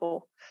friendly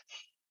people.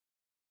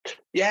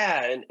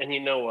 Yeah, and you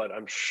know what?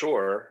 I'm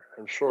sure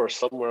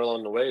somewhere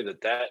along the way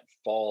that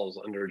falls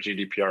under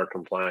GDPR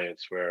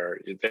compliance, where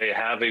they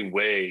have a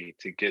way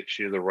to get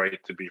you the right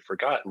to be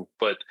forgotten.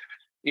 But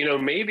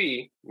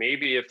maybe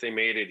if they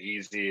made it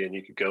easy and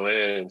you could go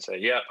in and say,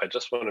 "Yeah, I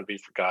just want to be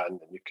forgotten,"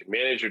 and you can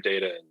manage your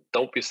data and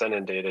don't be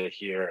sending data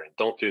here and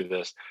don't do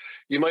this,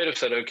 you might have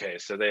said, "Okay,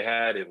 so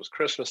it was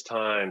Christmas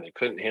time, they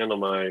couldn't handle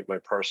my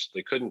parcel,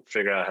 they couldn't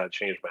figure out how to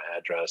change my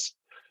address.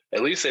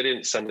 At least they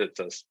didn't send it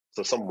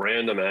to some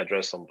random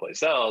address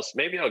someplace else.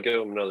 Maybe I'll give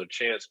them another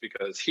chance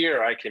because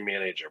here I can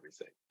manage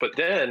everything." But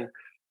then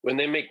when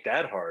they make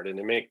that hard and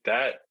they make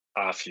that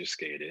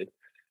obfuscated,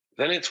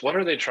 then it's, what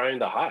are they trying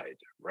to hide,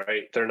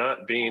 right? They're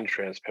not being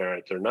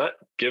transparent. They're not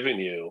giving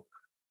you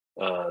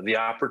the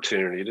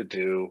opportunity to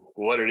do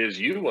what it is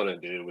you want to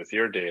do with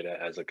your data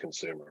as a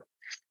consumer.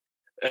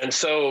 And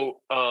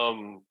so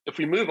if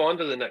we move on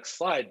to the next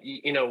slide,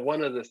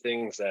 one of the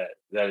things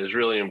that is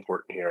really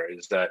important here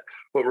is that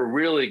what we're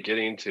really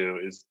getting to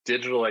is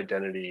digital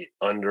identity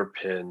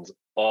underpins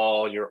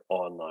all your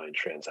online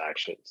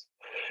transactions.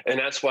 And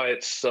that's why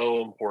it's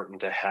so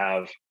important to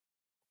have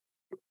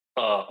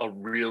a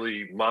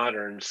really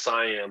modern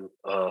SIAM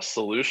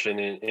solution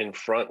in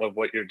front of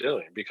what you're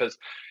doing. Because,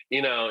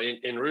 in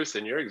Ruth,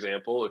 in your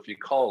example, if you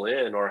call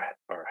in or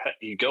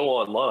you go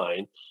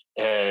online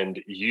and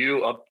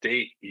you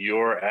update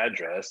your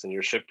address and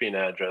your shipping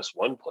address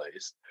one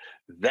place,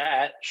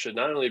 that should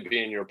not only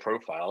be in your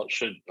profile, it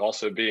should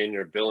also be in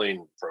your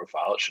billing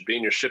profile, it should be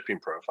in your shipping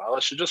profile,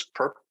 it should just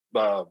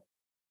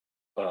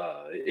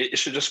it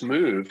should just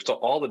move to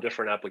all the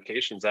different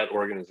applications that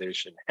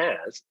organization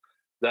has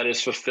that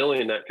is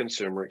fulfilling that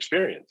consumer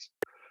experience.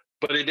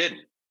 But it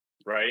didn't,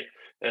 right?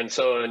 And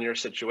so in your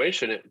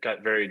situation, it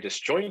got very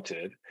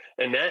disjointed,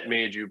 and that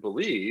made you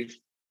believe,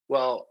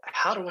 well,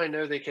 how do I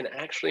know they can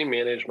actually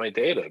manage my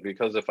data?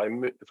 Because if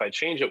I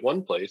change it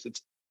one place,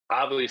 it's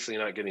obviously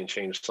not getting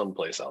changed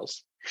someplace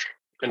else.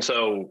 And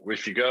so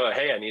if you go,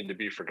 hey, I need to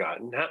be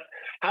forgotten,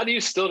 how do you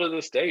still to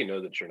this day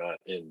know that you're not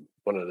in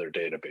one of their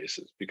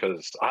databases?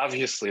 Because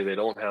obviously they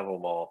don't have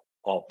them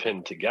all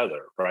pinned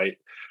together, right?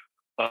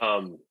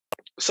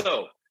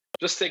 So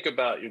just think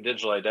about your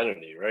digital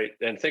identity, right?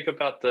 And think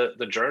about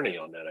the journey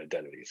on that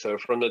identity. So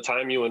from the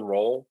time you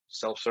enroll,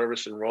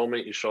 self-service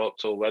enrollment, you show up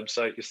to a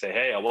website, you say,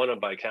 hey, I want to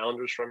buy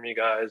calendars from you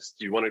guys.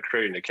 Do you want to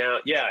create an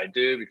account? Yeah, I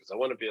do, because I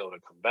want to be able to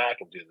come back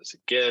and do this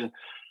again.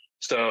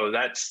 So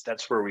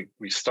that's where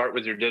we start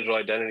with your digital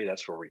identity.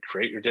 That's where we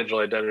create your digital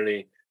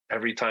identity.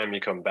 Every time you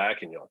come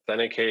back and you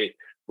authenticate,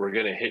 we're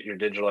going to hit your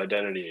digital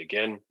identity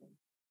again.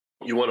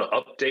 You want to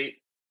update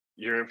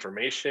your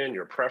information,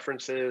 your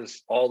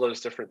preferences, all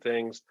those different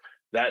things.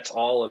 That's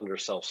all under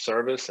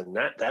self-service, and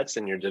that's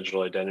in your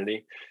digital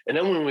identity. And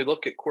then when we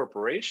look at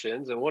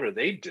corporations and what are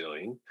they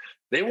doing,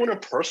 they want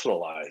to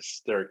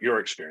personalize your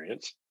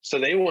experience. So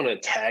they want to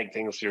tag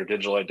things to your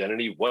digital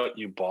identity, what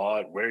you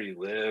bought, where you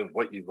live,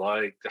 what you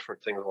like,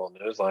 different things along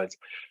those lines.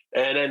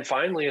 And then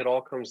finally, it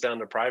all comes down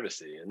to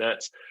privacy. And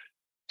that's,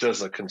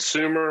 does a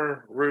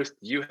consumer, Ruth,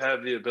 you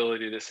have the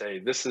ability to say,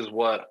 this is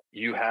what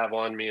you have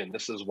on me and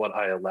this is what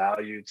I allow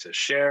you to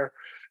share?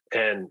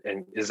 And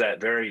is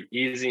that very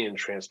easy and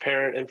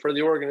transparent? And for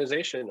the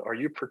organization, are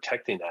you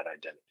protecting that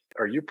identity?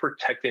 Are you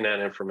protecting that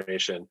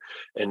information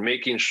and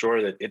making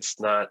sure that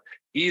it's not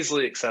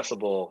easily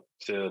accessible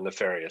to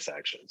nefarious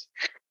actions?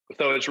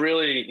 So it's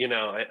really,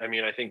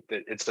 I think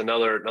that it's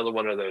another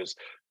one of those.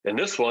 And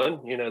this one,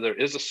 there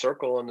is a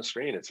circle on the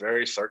screen. It's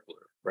very circular,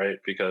 right?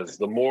 Because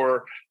the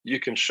more you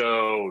can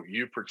show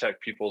you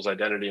protect people's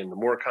identity and the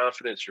more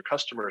confidence your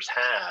customers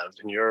have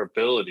in your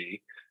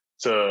ability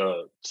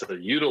to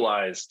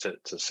utilize to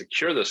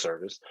secure the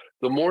service,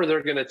 the more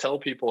they're going to tell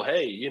people,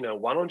 hey,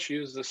 why don't you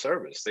use this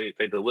service?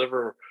 They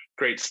deliver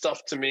great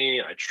stuff to me.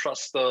 I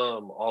trust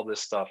them, all this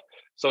stuff.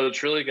 So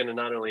it's really going to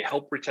not only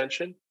help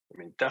retention, I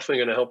mean, definitely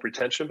going to help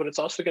retention, but it's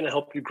also going to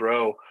help you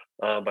grow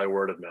by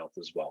word of mouth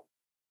as well.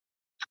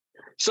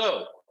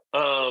 So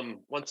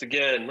once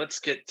again, let's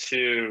get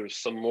to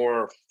some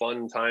more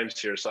fun times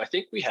here. So I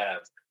think we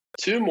have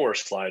 2 more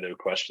Slido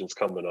questions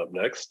coming up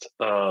next.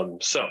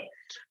 So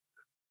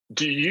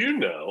do you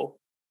know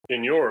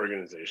in your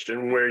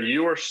organization where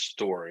you are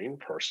storing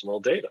personal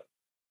data?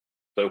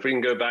 So if we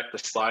can go back to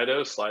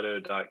Slido,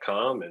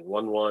 slido.com and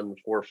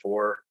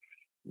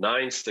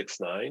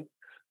 1144969,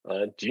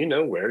 do you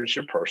know where is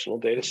your personal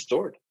data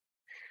stored?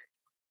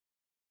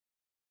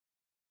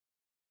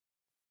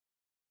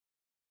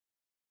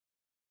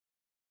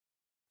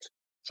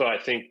 So I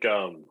think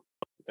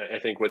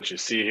what you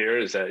see here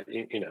is that,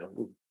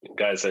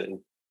 guys,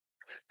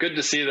 good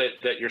to see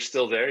that you're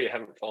still there. You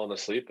haven't fallen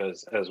asleep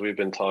as we've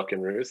been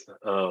talking, Ruth.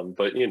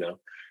 But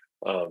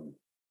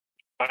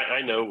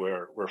I know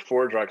where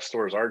ForgeRock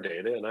stores our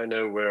data, and I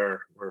know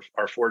where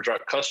our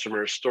ForgeRock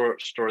customers store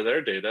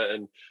their data,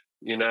 and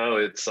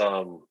it's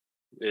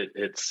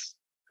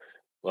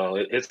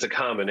a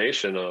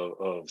combination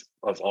of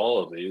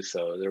all of these.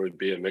 So there would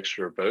be a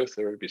mixture of both.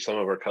 There would be some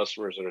of our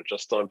customers that are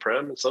just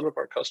on-prem, and some of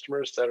our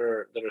customers that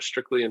are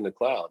strictly in the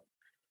cloud.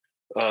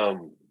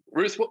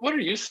 Ruth, what are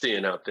you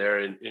seeing out there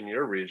in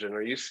your region?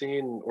 Are you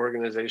seeing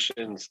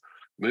organizations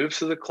move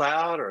to the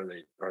cloud? Are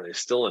they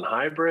still in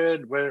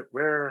hybrid?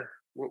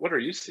 What are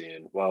you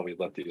seeing while we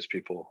let these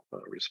people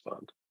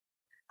respond?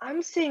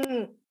 I'm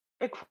seeing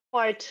a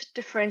quite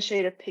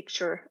differentiated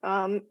picture.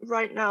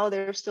 Right now,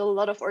 there are still a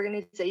lot of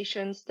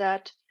organizations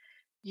that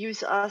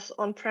use us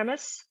on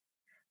premise.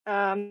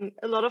 A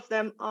lot of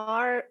them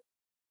are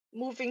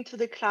moving to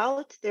the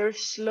cloud. They're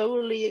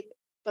slowly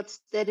but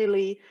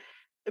steadily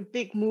a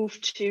big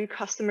move to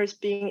customers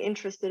being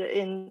interested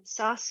in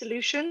SaaS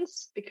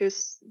solutions,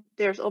 because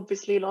there's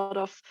obviously a lot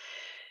of,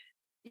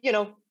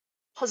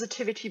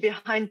 positivity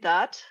behind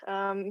that.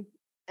 And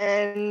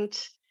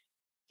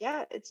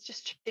yeah, it's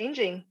just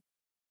changing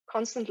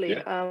constantly.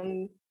 Yeah.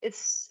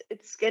 It's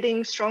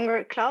getting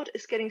stronger. Cloud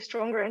is getting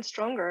stronger and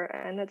stronger,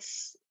 and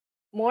it's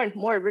more and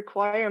more a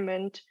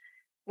requirement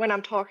when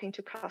I'm talking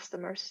to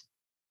customers.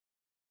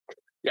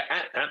 Yeah,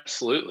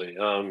 absolutely.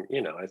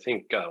 I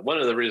think one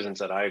of the reasons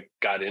that I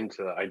got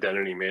into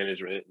identity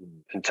management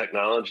and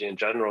technology in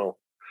general,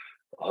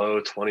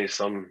 20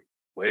 some,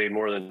 way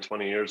more than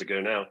 20 years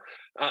ago now,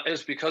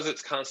 is because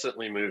it's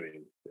constantly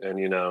moving. And,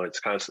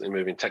 it's constantly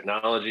moving.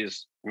 Technology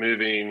is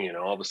moving,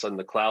 all of a sudden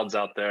the cloud's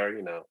out there,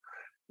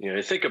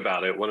 you think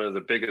about it, one of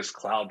the biggest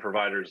cloud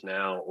providers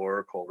now,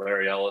 Oracle,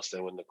 Larry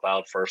Ellison, when the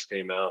cloud first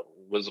came out,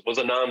 was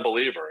a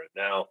non-believer.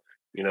 Now,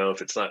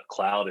 if it's not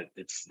cloud,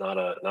 it's not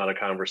a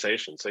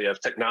conversation. So you have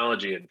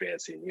technology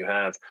advancing,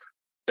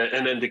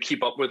 and then to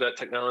keep up with that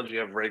technology, you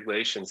have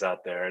regulations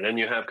out there, and then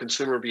you have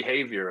consumer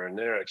behavior and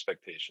their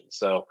expectations.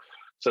 So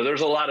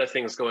there's a lot of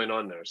things going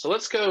on there. So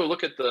let's go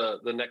look at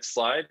the next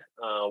slide.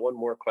 One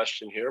more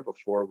question here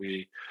before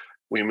we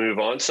move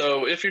on.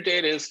 So if your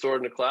data is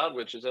stored in the cloud,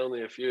 which is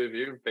only a few of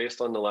you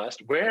based on the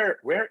last, where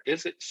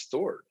is it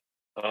stored?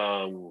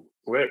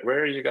 Where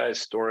are you guys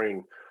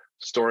storing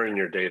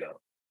your data?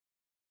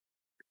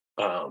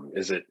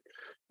 Is it,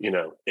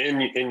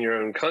 in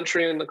your own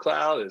country in the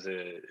cloud? Is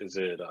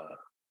it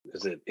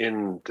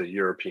in the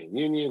European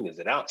Union? Is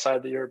it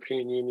outside the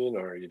European Union?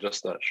 Or are you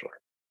just not sure?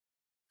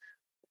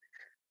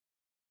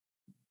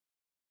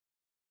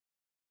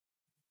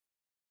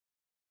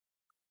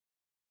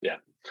 Yeah.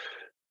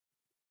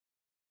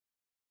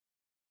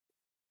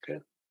 Okay.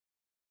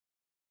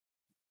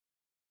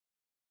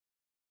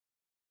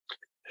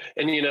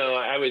 And,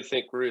 I would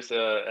think, Ruth,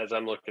 as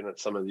I'm looking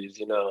at some of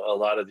these, a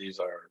lot of these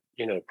are,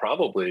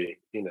 probably,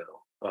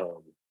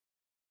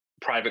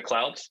 private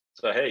clouds.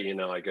 So, hey,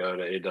 I go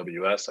to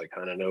AWS, I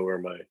kind of know where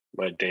my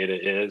data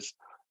is.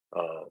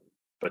 But,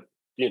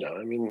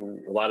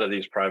 a lot of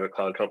these private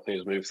cloud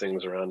companies move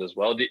things around as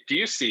well. Do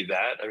you see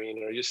that? I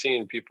mean, are you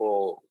seeing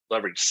people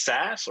leverage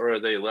SaaS, or are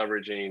they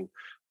leveraging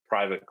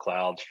private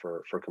clouds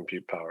for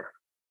compute power?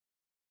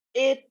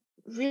 It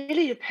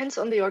really depends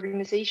on the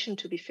organization,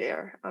 to be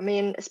fair. I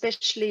mean,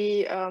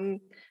 especially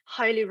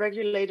highly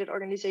regulated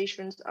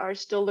organizations are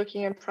still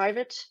looking at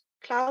private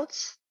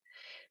clouds,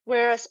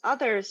 whereas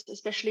others,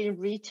 especially in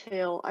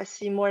retail, I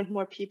see more and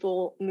more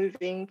people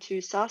moving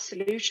to SaaS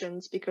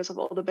solutions because of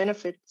all the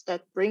benefits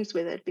that brings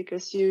with it,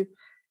 because you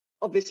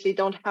obviously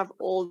don't have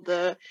all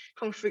the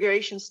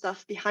configuration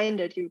stuff behind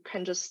it. You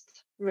can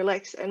just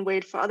relax and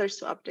wait for others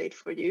to update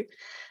for you.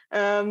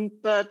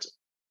 But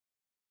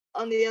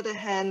on the other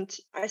hand,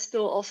 I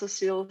still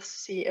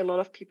see a lot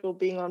of people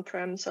being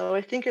on-prem. So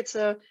I think it's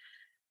a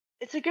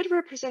good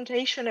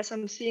representation, as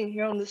I'm seeing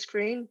here on the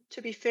screen,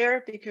 to be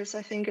fair, because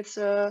I think it's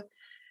a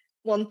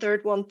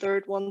 1/3,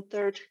 1/3,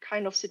 1/3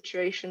 kind of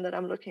situation that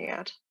I'm looking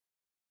at.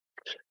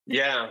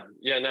 Yeah,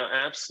 no,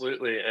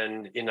 absolutely.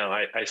 And,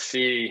 I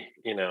see,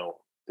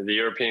 the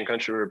European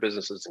country where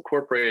business is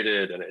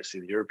incorporated, and I see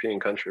the European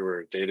country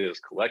where data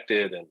is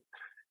collected. And,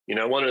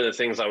 one of the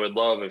things I would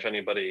love, if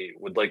anybody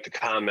would like to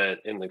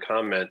comment in the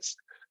comments,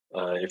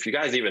 if you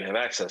guys even have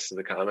access to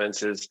the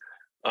comments, is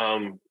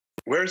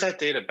where's that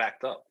data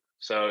backed up?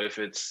 So if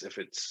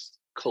it's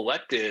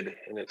collected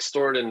and it's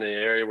stored in the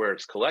area where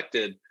it's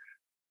collected,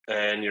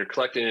 and you're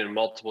collecting in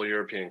multiple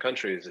European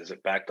countries, is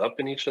it backed up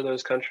in each of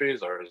those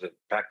countries, or is it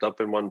backed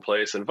up in one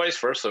place, and vice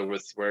versa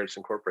with where it's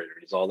incorporated?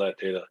 Is all that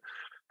data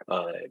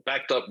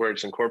backed up where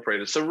it's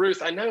incorporated? So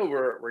Ruth, I know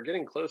we're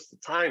getting close to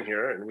time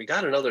here, and we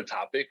got another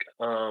topic.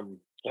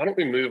 Why don't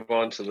we move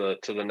on to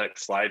the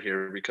next slide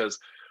here? Because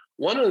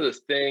one of the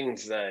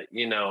things that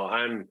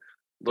I'm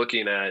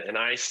looking at and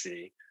I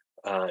see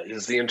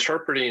is the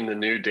interpreting the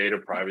new data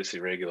privacy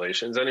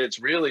regulations, and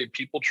it's really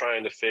people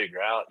trying to figure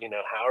out,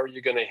 how are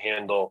you going to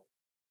handle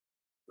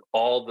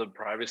all the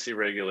privacy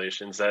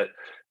regulations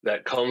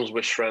that comes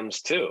with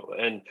Schrems too.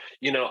 And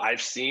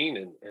I've seen,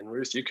 and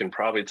Ruth, you can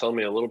probably tell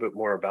me a little bit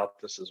more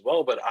about this as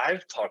well, but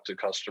I've talked to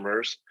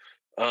customers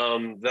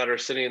that are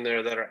sitting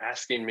there that are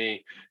asking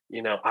me,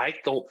 I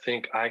don't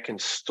think I can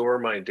store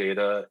my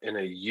data in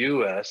a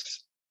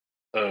US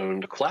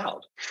owned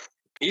cloud.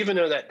 Even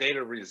though that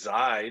data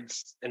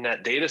resides in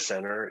that data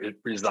center, it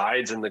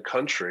resides in the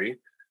country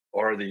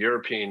or the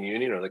European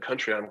Union or the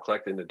country I'm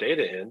collecting the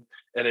data in,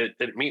 and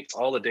it meets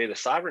all the data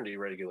sovereignty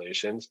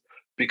regulations.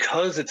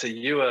 Because it's a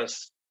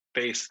US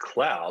based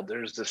cloud,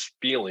 there's this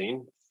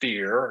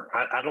fear,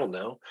 I don't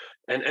know.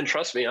 And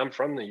trust me, I'm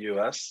from the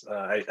US.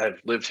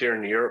 I've lived here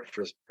in Europe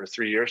for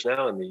 3 years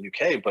now in the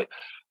UK, but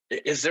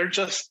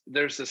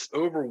there's this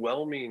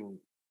overwhelming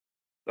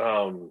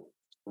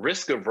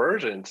risk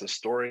aversion to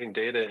storing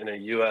data in a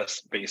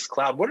US based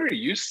cloud. What are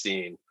you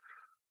seeing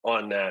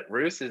on that,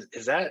 Ruth?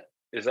 Is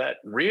that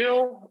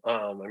real?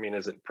 I mean,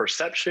 is it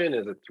perception?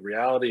 Is it the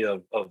reality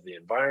of the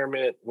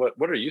environment?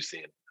 What are you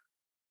seeing?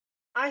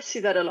 I see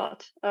that a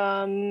lot,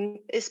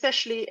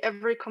 especially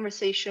every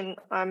conversation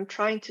I'm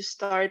trying to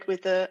start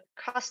with a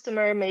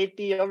customer,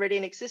 maybe already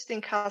an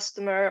existing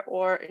customer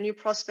or a new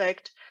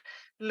prospect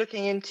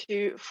looking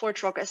into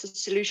ForgeRock as a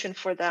solution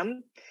for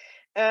them.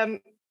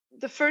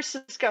 The first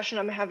discussion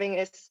I'm having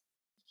is,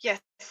 yes,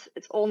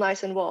 it's all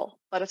nice and well,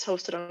 but it's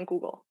hosted on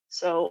Google.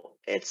 So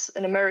it's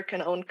an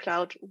American-owned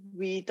cloud.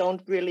 We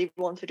don't really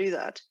want to do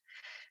that.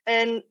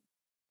 And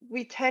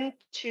we tend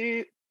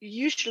to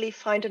usually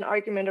find an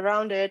argument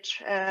around it,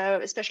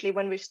 especially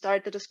when we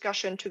start the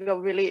discussion to go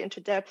really into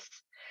depth,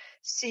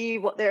 see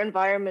what their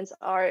environments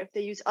are, if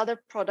they use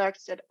other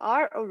products that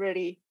are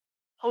already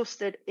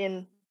hosted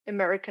in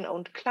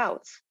American-owned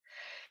clouds.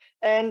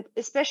 And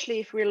especially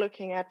if we're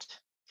looking at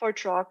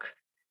ForgeRock,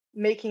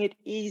 making it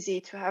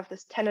easy to have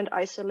this tenant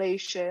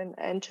isolation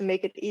and to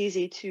make it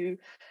easy to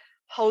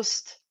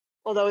host,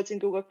 although it's in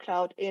Google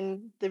Cloud,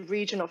 in the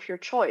region of your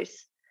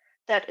choice.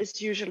 That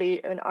is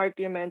usually an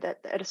argument that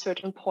at a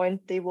certain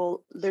point they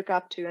will look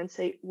up to and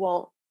say,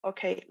 well,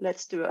 okay,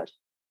 let's do it.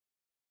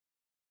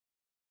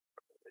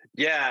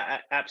 Yeah,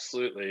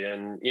 absolutely.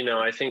 And,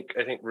 I think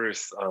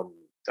Ruth,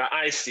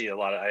 I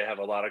have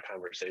a lot of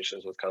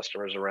conversations with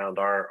customers around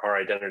our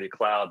identity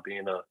cloud.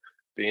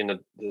 Being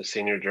the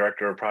senior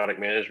director of product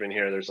management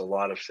here, there's a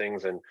lot of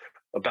things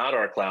about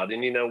our cloud.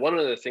 And, one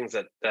of the things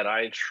that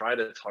I try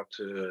to talk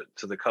to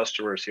the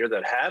customers here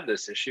that have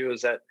this issue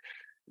is that,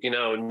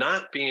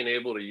 not being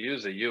able to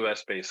use a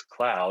US based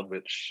cloud,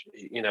 which,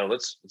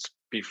 let's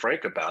be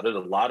frank about it. A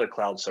lot of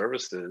cloud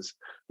services,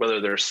 whether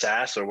they're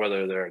SaaS or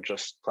whether they're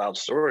just cloud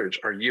storage,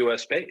 are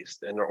US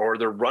based or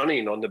they're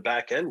running on the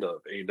back end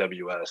of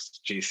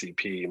AWS,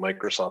 GCP,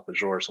 Microsoft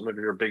Azure. Some of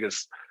your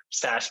biggest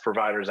SaaS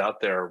providers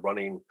out there are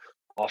running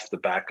off the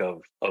back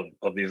of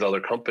these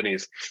other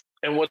companies.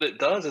 And what it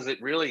does is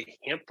it really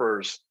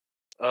hampers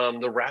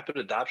the rapid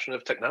adoption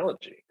of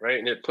technology, right?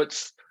 And it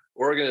puts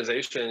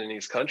organization in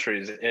these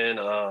countries in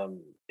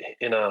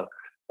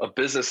a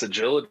business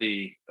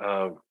agility,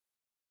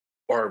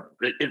 or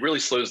it really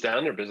slows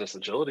down their business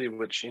agility,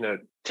 which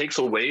takes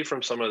away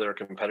from some of their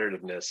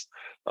competitiveness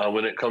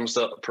when it comes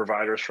to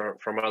providers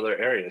from other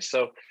areas.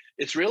 So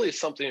it's really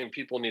something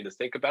people need to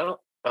think about.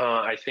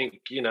 I think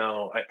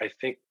I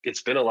think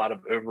it's been a lot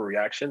of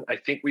overreaction. I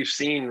think we've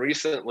seen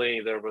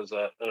recently there was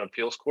an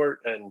appeals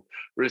court, and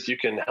Ruth, you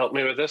can help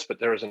me with this, but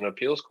there was an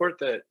appeals court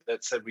that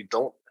said we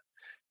don't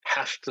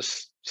have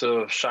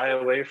to shy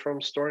away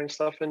from storing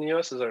stuff in the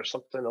US. Is there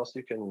something else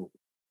you can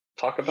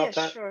talk about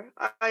that? Sure.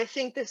 I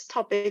think this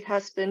topic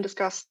has been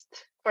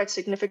discussed quite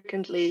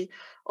significantly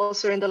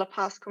also in the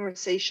past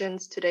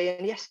conversations today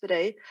and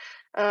yesterday.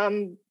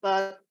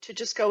 But to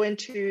just go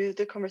into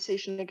the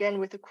conversation again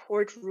with the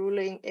court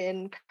ruling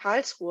in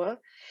Karlsruhe,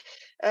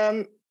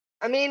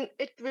 I mean,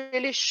 it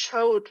really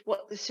showed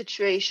what the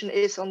situation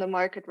is on the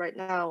market right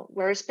now,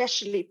 where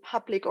especially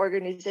public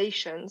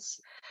organizations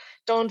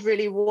don't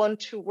really want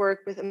to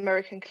work with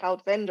American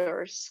cloud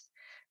vendors.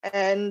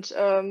 And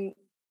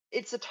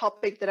it's a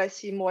topic that I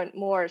see more and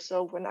more.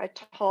 So when I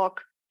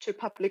talk to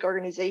public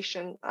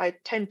organization, I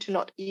tend to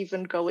not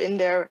even go in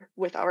there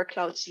with our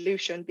cloud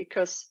solution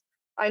because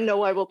I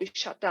know I will be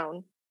shut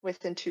down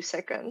within 2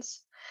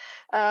 seconds.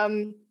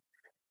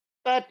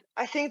 But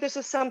I think this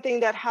is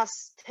something that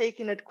has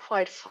taken it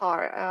quite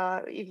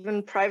far.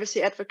 Even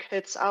privacy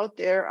advocates out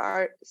there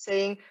are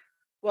saying,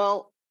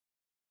 well,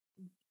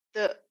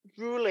 the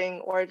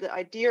ruling or the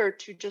idea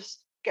to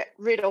just get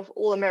rid of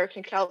all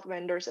American cloud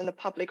vendors in the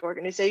public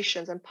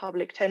organizations and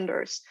public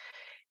tenders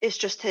is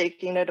just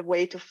taking it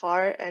way too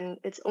far. And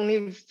it's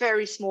only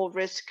very small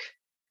risk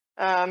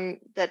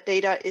that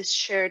data is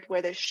shared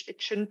where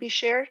it shouldn't be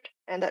shared.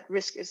 And that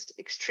risk is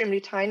extremely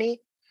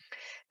tiny.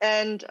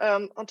 And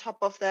on top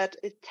of that,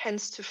 it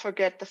tends to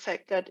forget the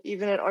fact that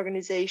even an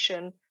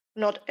organization,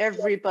 not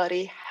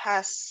everybody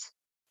has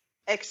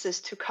access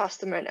to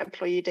customer and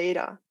employee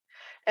data.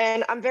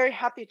 And I'm very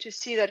happy to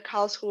see that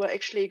Karlsruhe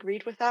actually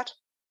agreed with that,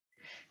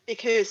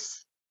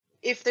 because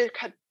if the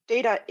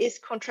data is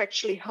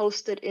contractually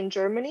hosted in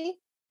Germany,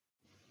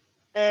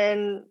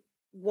 then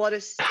what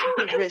is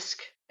the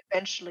risk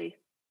eventually?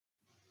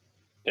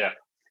 Yeah,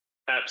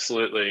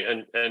 absolutely.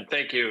 And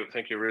thank you,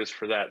 Ruth,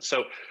 for that.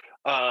 So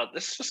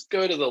let's just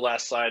go to the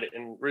last slide.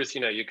 And Ruth,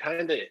 you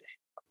kind of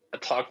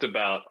talked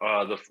about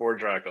the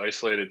ForgeRock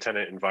isolated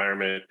tenant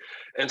environment.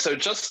 And so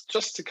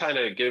just to kind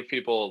of give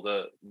people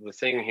the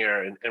thing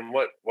here and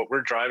what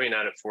we're driving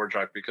at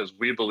ForgeRock, because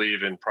we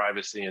believe in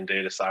privacy and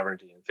data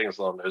sovereignty and things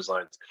along those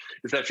lines,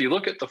 is that if you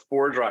look at the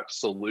ForgeRock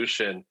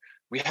solution,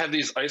 we have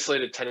these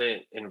isolated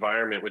tenant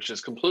environment, which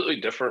is completely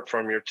different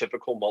from your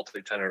typical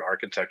multi-tenant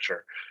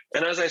architecture.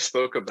 And as I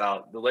spoke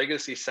about, the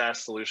legacy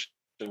SaaS solutions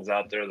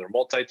out there, they're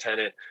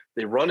multi-tenant,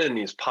 they run in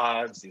these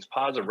pods. These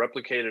pods are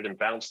replicated and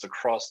bounced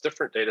across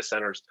different data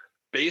centers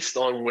based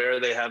on where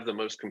they have the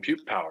most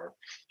compute power.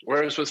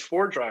 Whereas with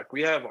ForgeRock,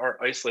 we have our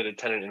isolated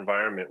tenant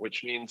environment,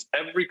 which means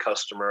every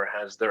customer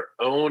has their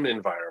own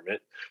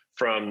environment,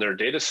 from their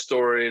data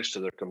storage to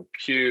their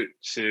compute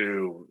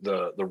to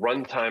the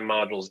runtime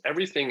modules.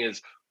 Everything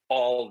is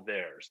all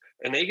theirs,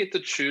 and they get to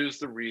choose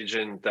the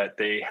region that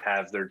they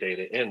have their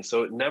data in.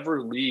 So it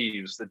never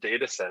leaves the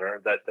data center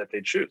that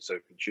they choose. So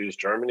if you choose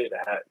Germany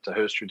to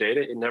host your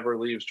data, it never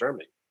leaves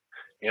Germany.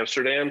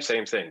 Amsterdam,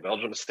 same thing.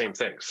 Belgium, same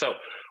thing. So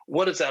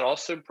what does that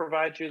also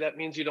provide you? That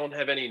means you don't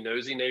have any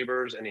nosy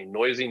neighbors, any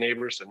noisy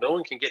neighbors. So no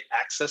one can get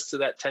access to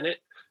that tenant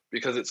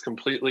because it's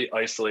completely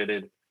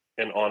isolated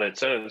and on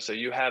its own. So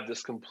you have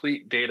this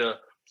complete data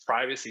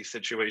privacy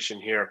situation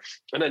here.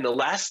 And then the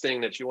last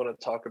thing that you want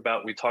to talk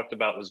about, we talked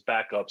about, was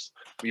backups.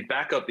 We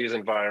back up these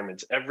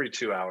environments every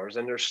 2 hours,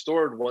 and they're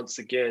stored once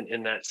again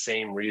in that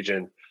same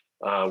region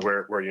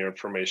where your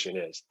information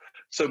is.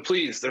 So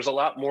please, there's a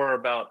lot more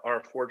about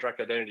our ForgeRock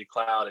Identity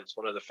Cloud. It's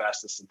one of the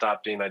fastest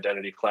adopting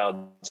identity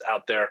clouds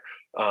out there.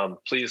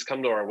 Please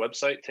come to our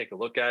website, take a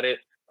look at it.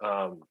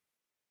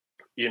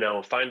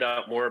 Find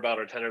out more about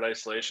our tenant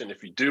isolation.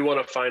 If you do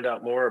want to find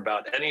out more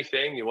about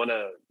anything, you want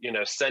to,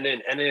 send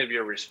in any of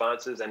your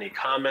responses, any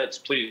comments,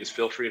 please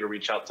feel free to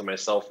reach out to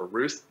myself or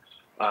Ruth.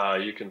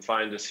 You can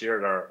find us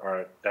here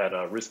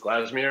at Ruth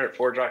Glasmeier at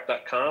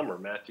ForgeRock.com or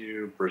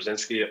Matthew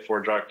Berzinski at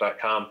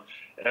ForgeRock.com.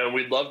 And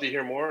we'd love to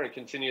hear more and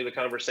continue the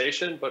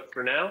conversation. But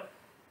for now,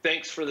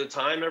 thanks for the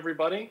time,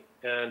 everybody.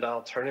 And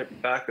I'll turn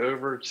it back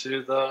over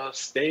to the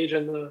stage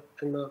and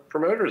the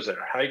promoters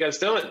there. How you guys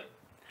doing?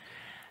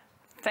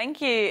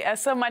 Thank you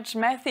so much,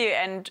 Matthew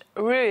and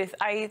Ruth.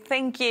 I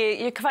think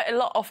you covered a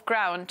lot of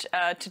ground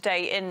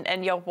today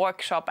in your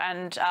workshop.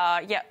 And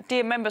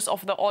dear members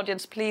of the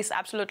audience, please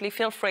absolutely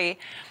feel free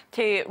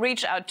to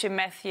reach out to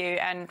Matthew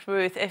and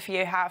Ruth if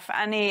you have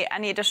any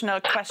additional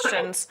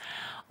questions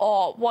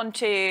or want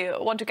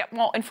to get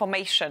more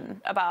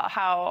information about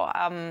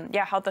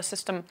how the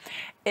system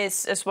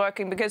is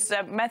working. Because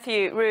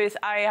Matthew, Ruth,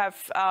 I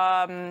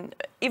have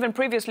even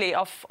previously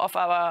of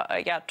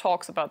our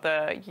talks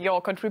about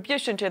your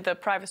contribution to the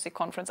privacy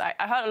conference, I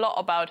heard a lot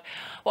about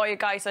what you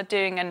guys are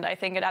doing, and I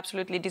think it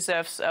absolutely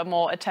deserves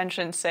more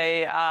attention.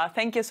 So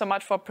thank you so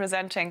much for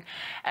presenting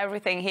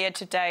everything here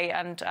today,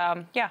 and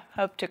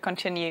hope to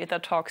continue the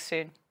talk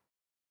soon.